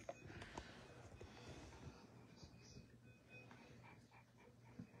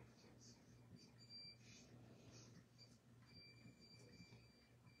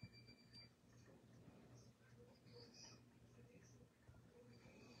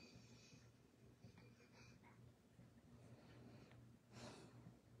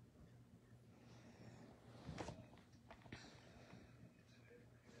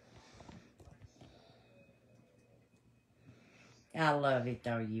 I love it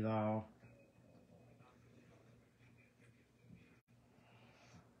though, you all.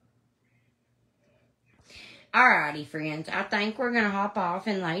 Alrighty, friends. I think we're going to hop off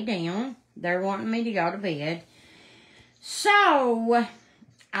and lay down. They're wanting me to go to bed. So,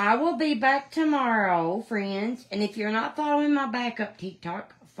 I will be back tomorrow, friends. And if you're not following my backup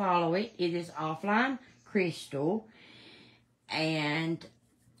TikTok, follow it. It is Offline Chrystal. And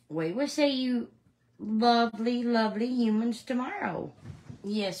we will see you lovely, lovely humans tomorrow.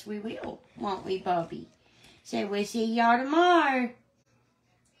 Yes, we will. Won't we, Bubby? So, we'll see y'all tomorrow.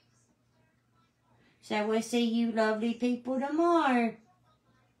 So, we'll see you lovely people tomorrow.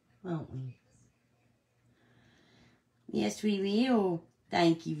 Won't we? Yes, we will.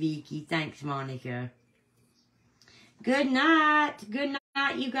 Thank you, Vicky. Thanks, Monica. Good night. Good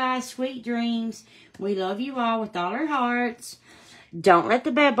night, you guys. Sweet dreams. We love you all with all our hearts. Don't let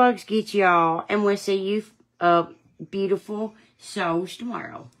the bed bugs get y'all. And we'll see you beautiful souls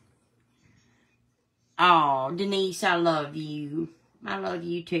tomorrow. Oh, Denise, I love you. I love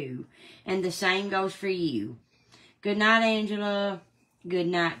you too. And the same goes for you. Good night, Angela. Good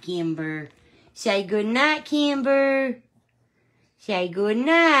night, Kimber. Say good night, Kimber. Say good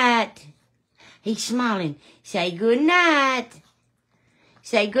night. He's smiling. Say good night.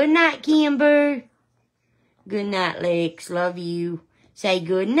 Say good night, Kimber. Good night, Lex. Love you. Say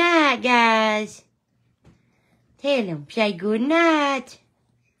good night, guys. Tell him. Say good night.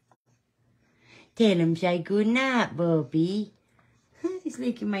 Tell him. Say good night, Bubby. He's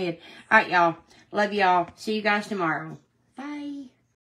looking mad. All right, y'all. Love y'all. See you guys tomorrow.